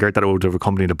anger that would have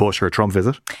accompanied a Bush or a Trump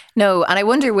visit. No, and I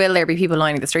wonder, will there be people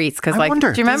lining the streets? Because do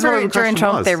you remember during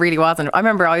Trump there really wasn't? I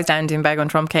remember I was down in Doonbeg when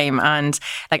Trump came and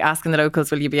asking the locals,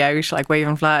 will you be out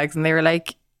waving flags? And they were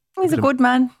like, he's a good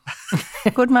man.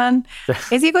 Good man.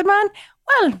 Is he a good man?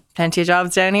 Well, plenty of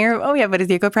jobs down here. Oh yeah, but is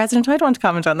he a good president? I don't want to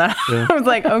comment on that. Yeah. I was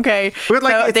like, okay. So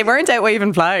they weren't out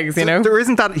waving flags, There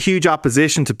isn't that huge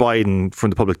opposition to Biden from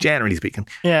the public, generally speaking.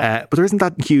 Yeah. But there isn't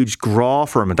that huge draw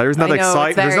for him. There isn't that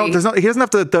excitement. He doesn't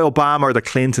have the Obama or the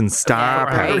Clinton star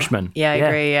power. Yeah, I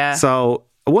agree, yeah. So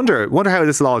I wonder how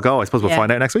this will all go. I suppose we'll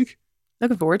find out next week.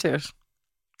 Looking forward to it.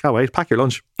 Can't wait. Pack your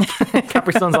lunch.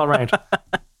 Capri Suns all round.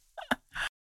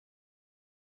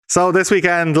 So this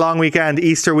weekend, long weekend,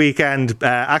 Easter weekend,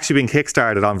 actually being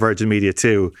kickstarted on Virgin Media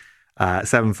 2.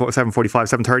 7:45,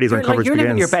 7:30 is when coverage you're begins.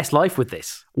 living your best life with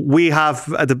this. We have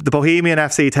the Bohemian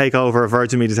FC takeover of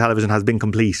Virgin Media Television has been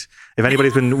complete. If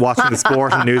anybody's been watching the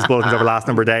sport and news bulletins over the last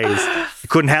number of days, you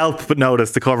couldn't help but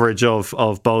notice the coverage of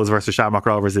Bows versus Shamrock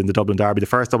Rovers in the Dublin Derby, the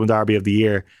first Dublin Derby of the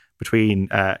year between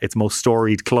its most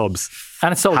storied clubs.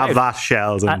 And it's sold have out. that,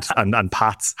 Shells and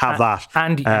Pats have that.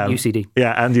 And UCD.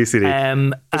 Yeah, and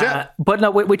UCD. But no,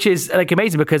 which is like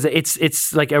amazing because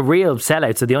it's like a real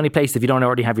sellout. So the only place, if you don't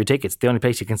already have your tickets, the only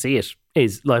place you can see it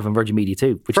is live on Virgin Media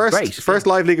 2, which is great. First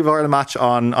live League of Ireland match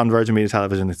on Virgin Media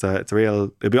Television. It's a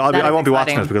real... I won't be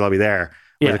watching it because I'll be there.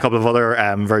 With a couple of other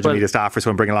Virgin Media staffers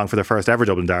who I'm bringing along for their first ever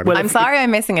Dublin Derby. Well, I'm sorry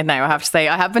I'm missing it now, I have to say.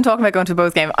 I have been talking about going to a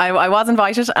Bows game. I was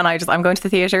invited and I'm going to the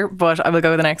theatre, but I will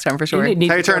go the next time for sure. How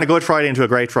you turn a good Friday into a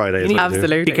great Friday.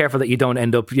 Absolutely. Be careful that you don't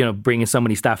end up, bringing so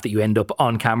many staff that you end up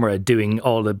on camera doing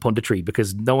all the punditry,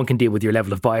 because no one can deal with your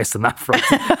level of bias on that front.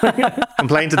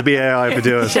 Complain to the BAI for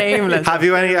doing it. Shameless. Have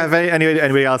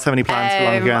anybody else have any plans for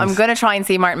long weekend? I'm going to try and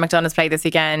see Martin McDonagh's play this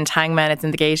weekend. Hangman, it's in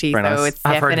the Gatey, so nice. it's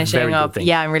finishing up.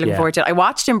 Yeah, I'm really looking forward to it. I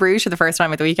watched In Bruges for the first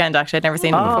time at the weekend. Actually, I'd never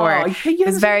seen it before.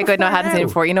 It's very good. No, I hadn't seen it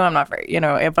before. I'm not very,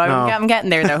 but I'm getting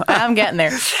there though. I'm getting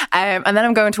there. And then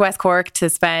I'm going to West Cork to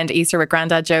spend Easter with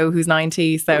Grandad Joe, who's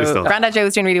 90. So Grandad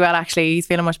Joe's doing really well. Actually, he's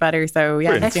feeling much better. So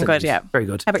yeah, he's doing good. Yeah, very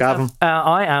good. Gavin?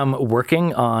 I am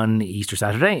working on Easter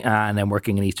Saturday, and I'm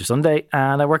working on Easter Sunday,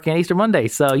 and I'm working on Easter Monday.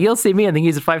 So you'll see me on the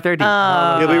news at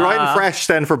 5:30. You'll be riding fresh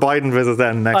then for Biden visits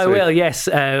then next week. I will. Yes,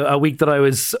 a week that I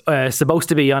was supposed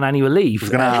to be on annual leave,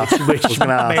 which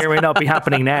may or may not be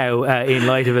happening now in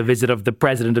light of a visit of the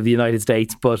President of the United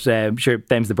States. But sure,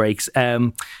 them's the breaks.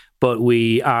 But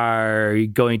we are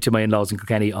going to my in-laws in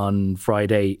Kilkenny on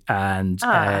Friday and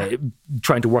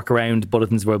trying to work around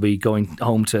bulletins. We'll be going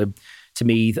home to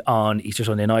Meath on Easter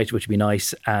Sunday night, which would be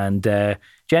nice. And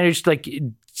generally just like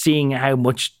seeing how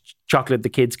much chocolate the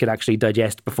kids could actually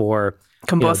digest before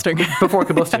combusting.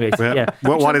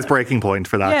 What is breaking point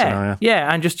for that?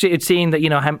 And just seeing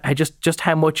that just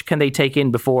how much can they take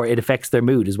in before it affects their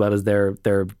mood as well as their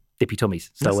dippy tummies.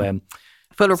 So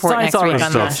full report next week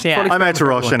on that. Yeah. I'm out to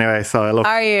Rush anyway, so I look.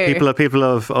 Are you? People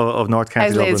of North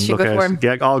County Dublin look out.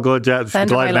 Yeah, all good. Yeah,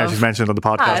 delighted now she's mentioned on the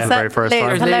podcast for the very first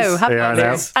time. Hello,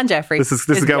 and Jeffrey. This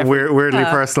is getting weirdly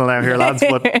personal now here, lads.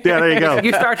 But yeah, there you go.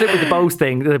 You started with the Bows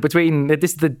thing.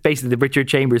 This is basically the Richard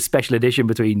Chambers special edition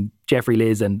between Jeffrey,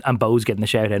 Liz, and Bows getting the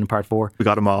shout out in part 4. We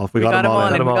got them all. We got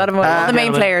them all. The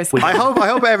main players. I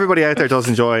hope everybody out there does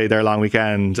enjoy their long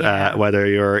weekend, whether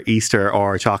you're Easter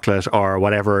or chocolate or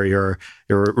whatever your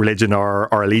religion or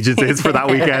allegiance is for that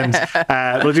weekend. But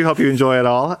I do hope you enjoy it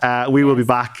all. We will be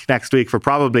back next week for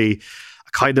probably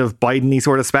a kind of Biden-y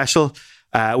sort of special.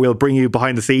 We'll bring you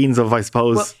behind the scenes of, I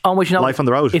suppose, life on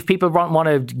the road. If people want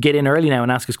to get in early now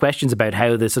and ask us questions about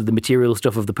how the material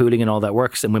stuff of the pooling and all that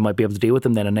works, and we might be able to deal with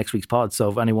them then in next week's pod.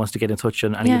 So if anyone wants to get in touch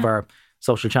on any of our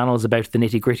social channels about the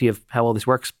nitty-gritty of how all this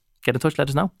works, get in touch, let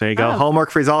us know. There you go. Homework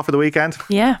for you all for the weekend.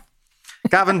 Yeah.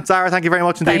 Gavin, Zara, thank you very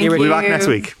much indeed. We'll be back next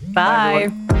week.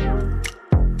 Bye.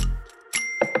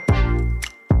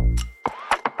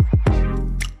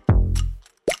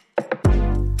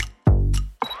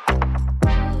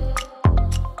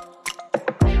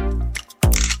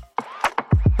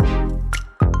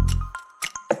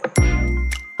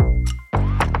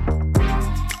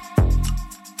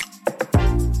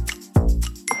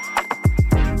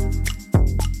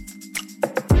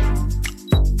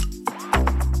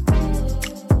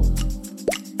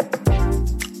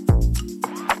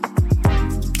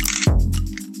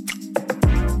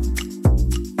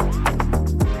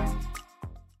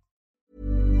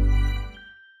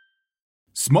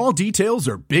 Small details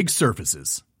are big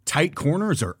surfaces. Tight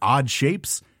corners are odd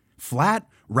shapes. Flat,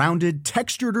 rounded,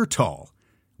 textured, or tall.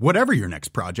 Whatever your next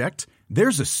project,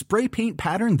 there's a spray paint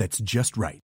pattern that's just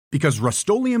right. Because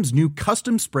Rust-Oleum's new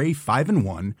Custom Spray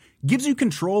 5-in-1 gives you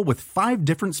control with 5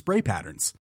 different spray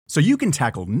patterns. So you can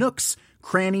tackle nooks,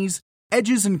 crannies,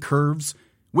 edges, and curves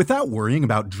without worrying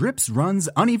about drips, runs,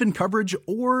 uneven coverage,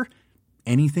 or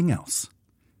anything else.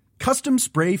 Custom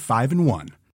Spray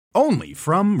 5-in-1. Only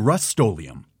from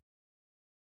Rust-Oleum.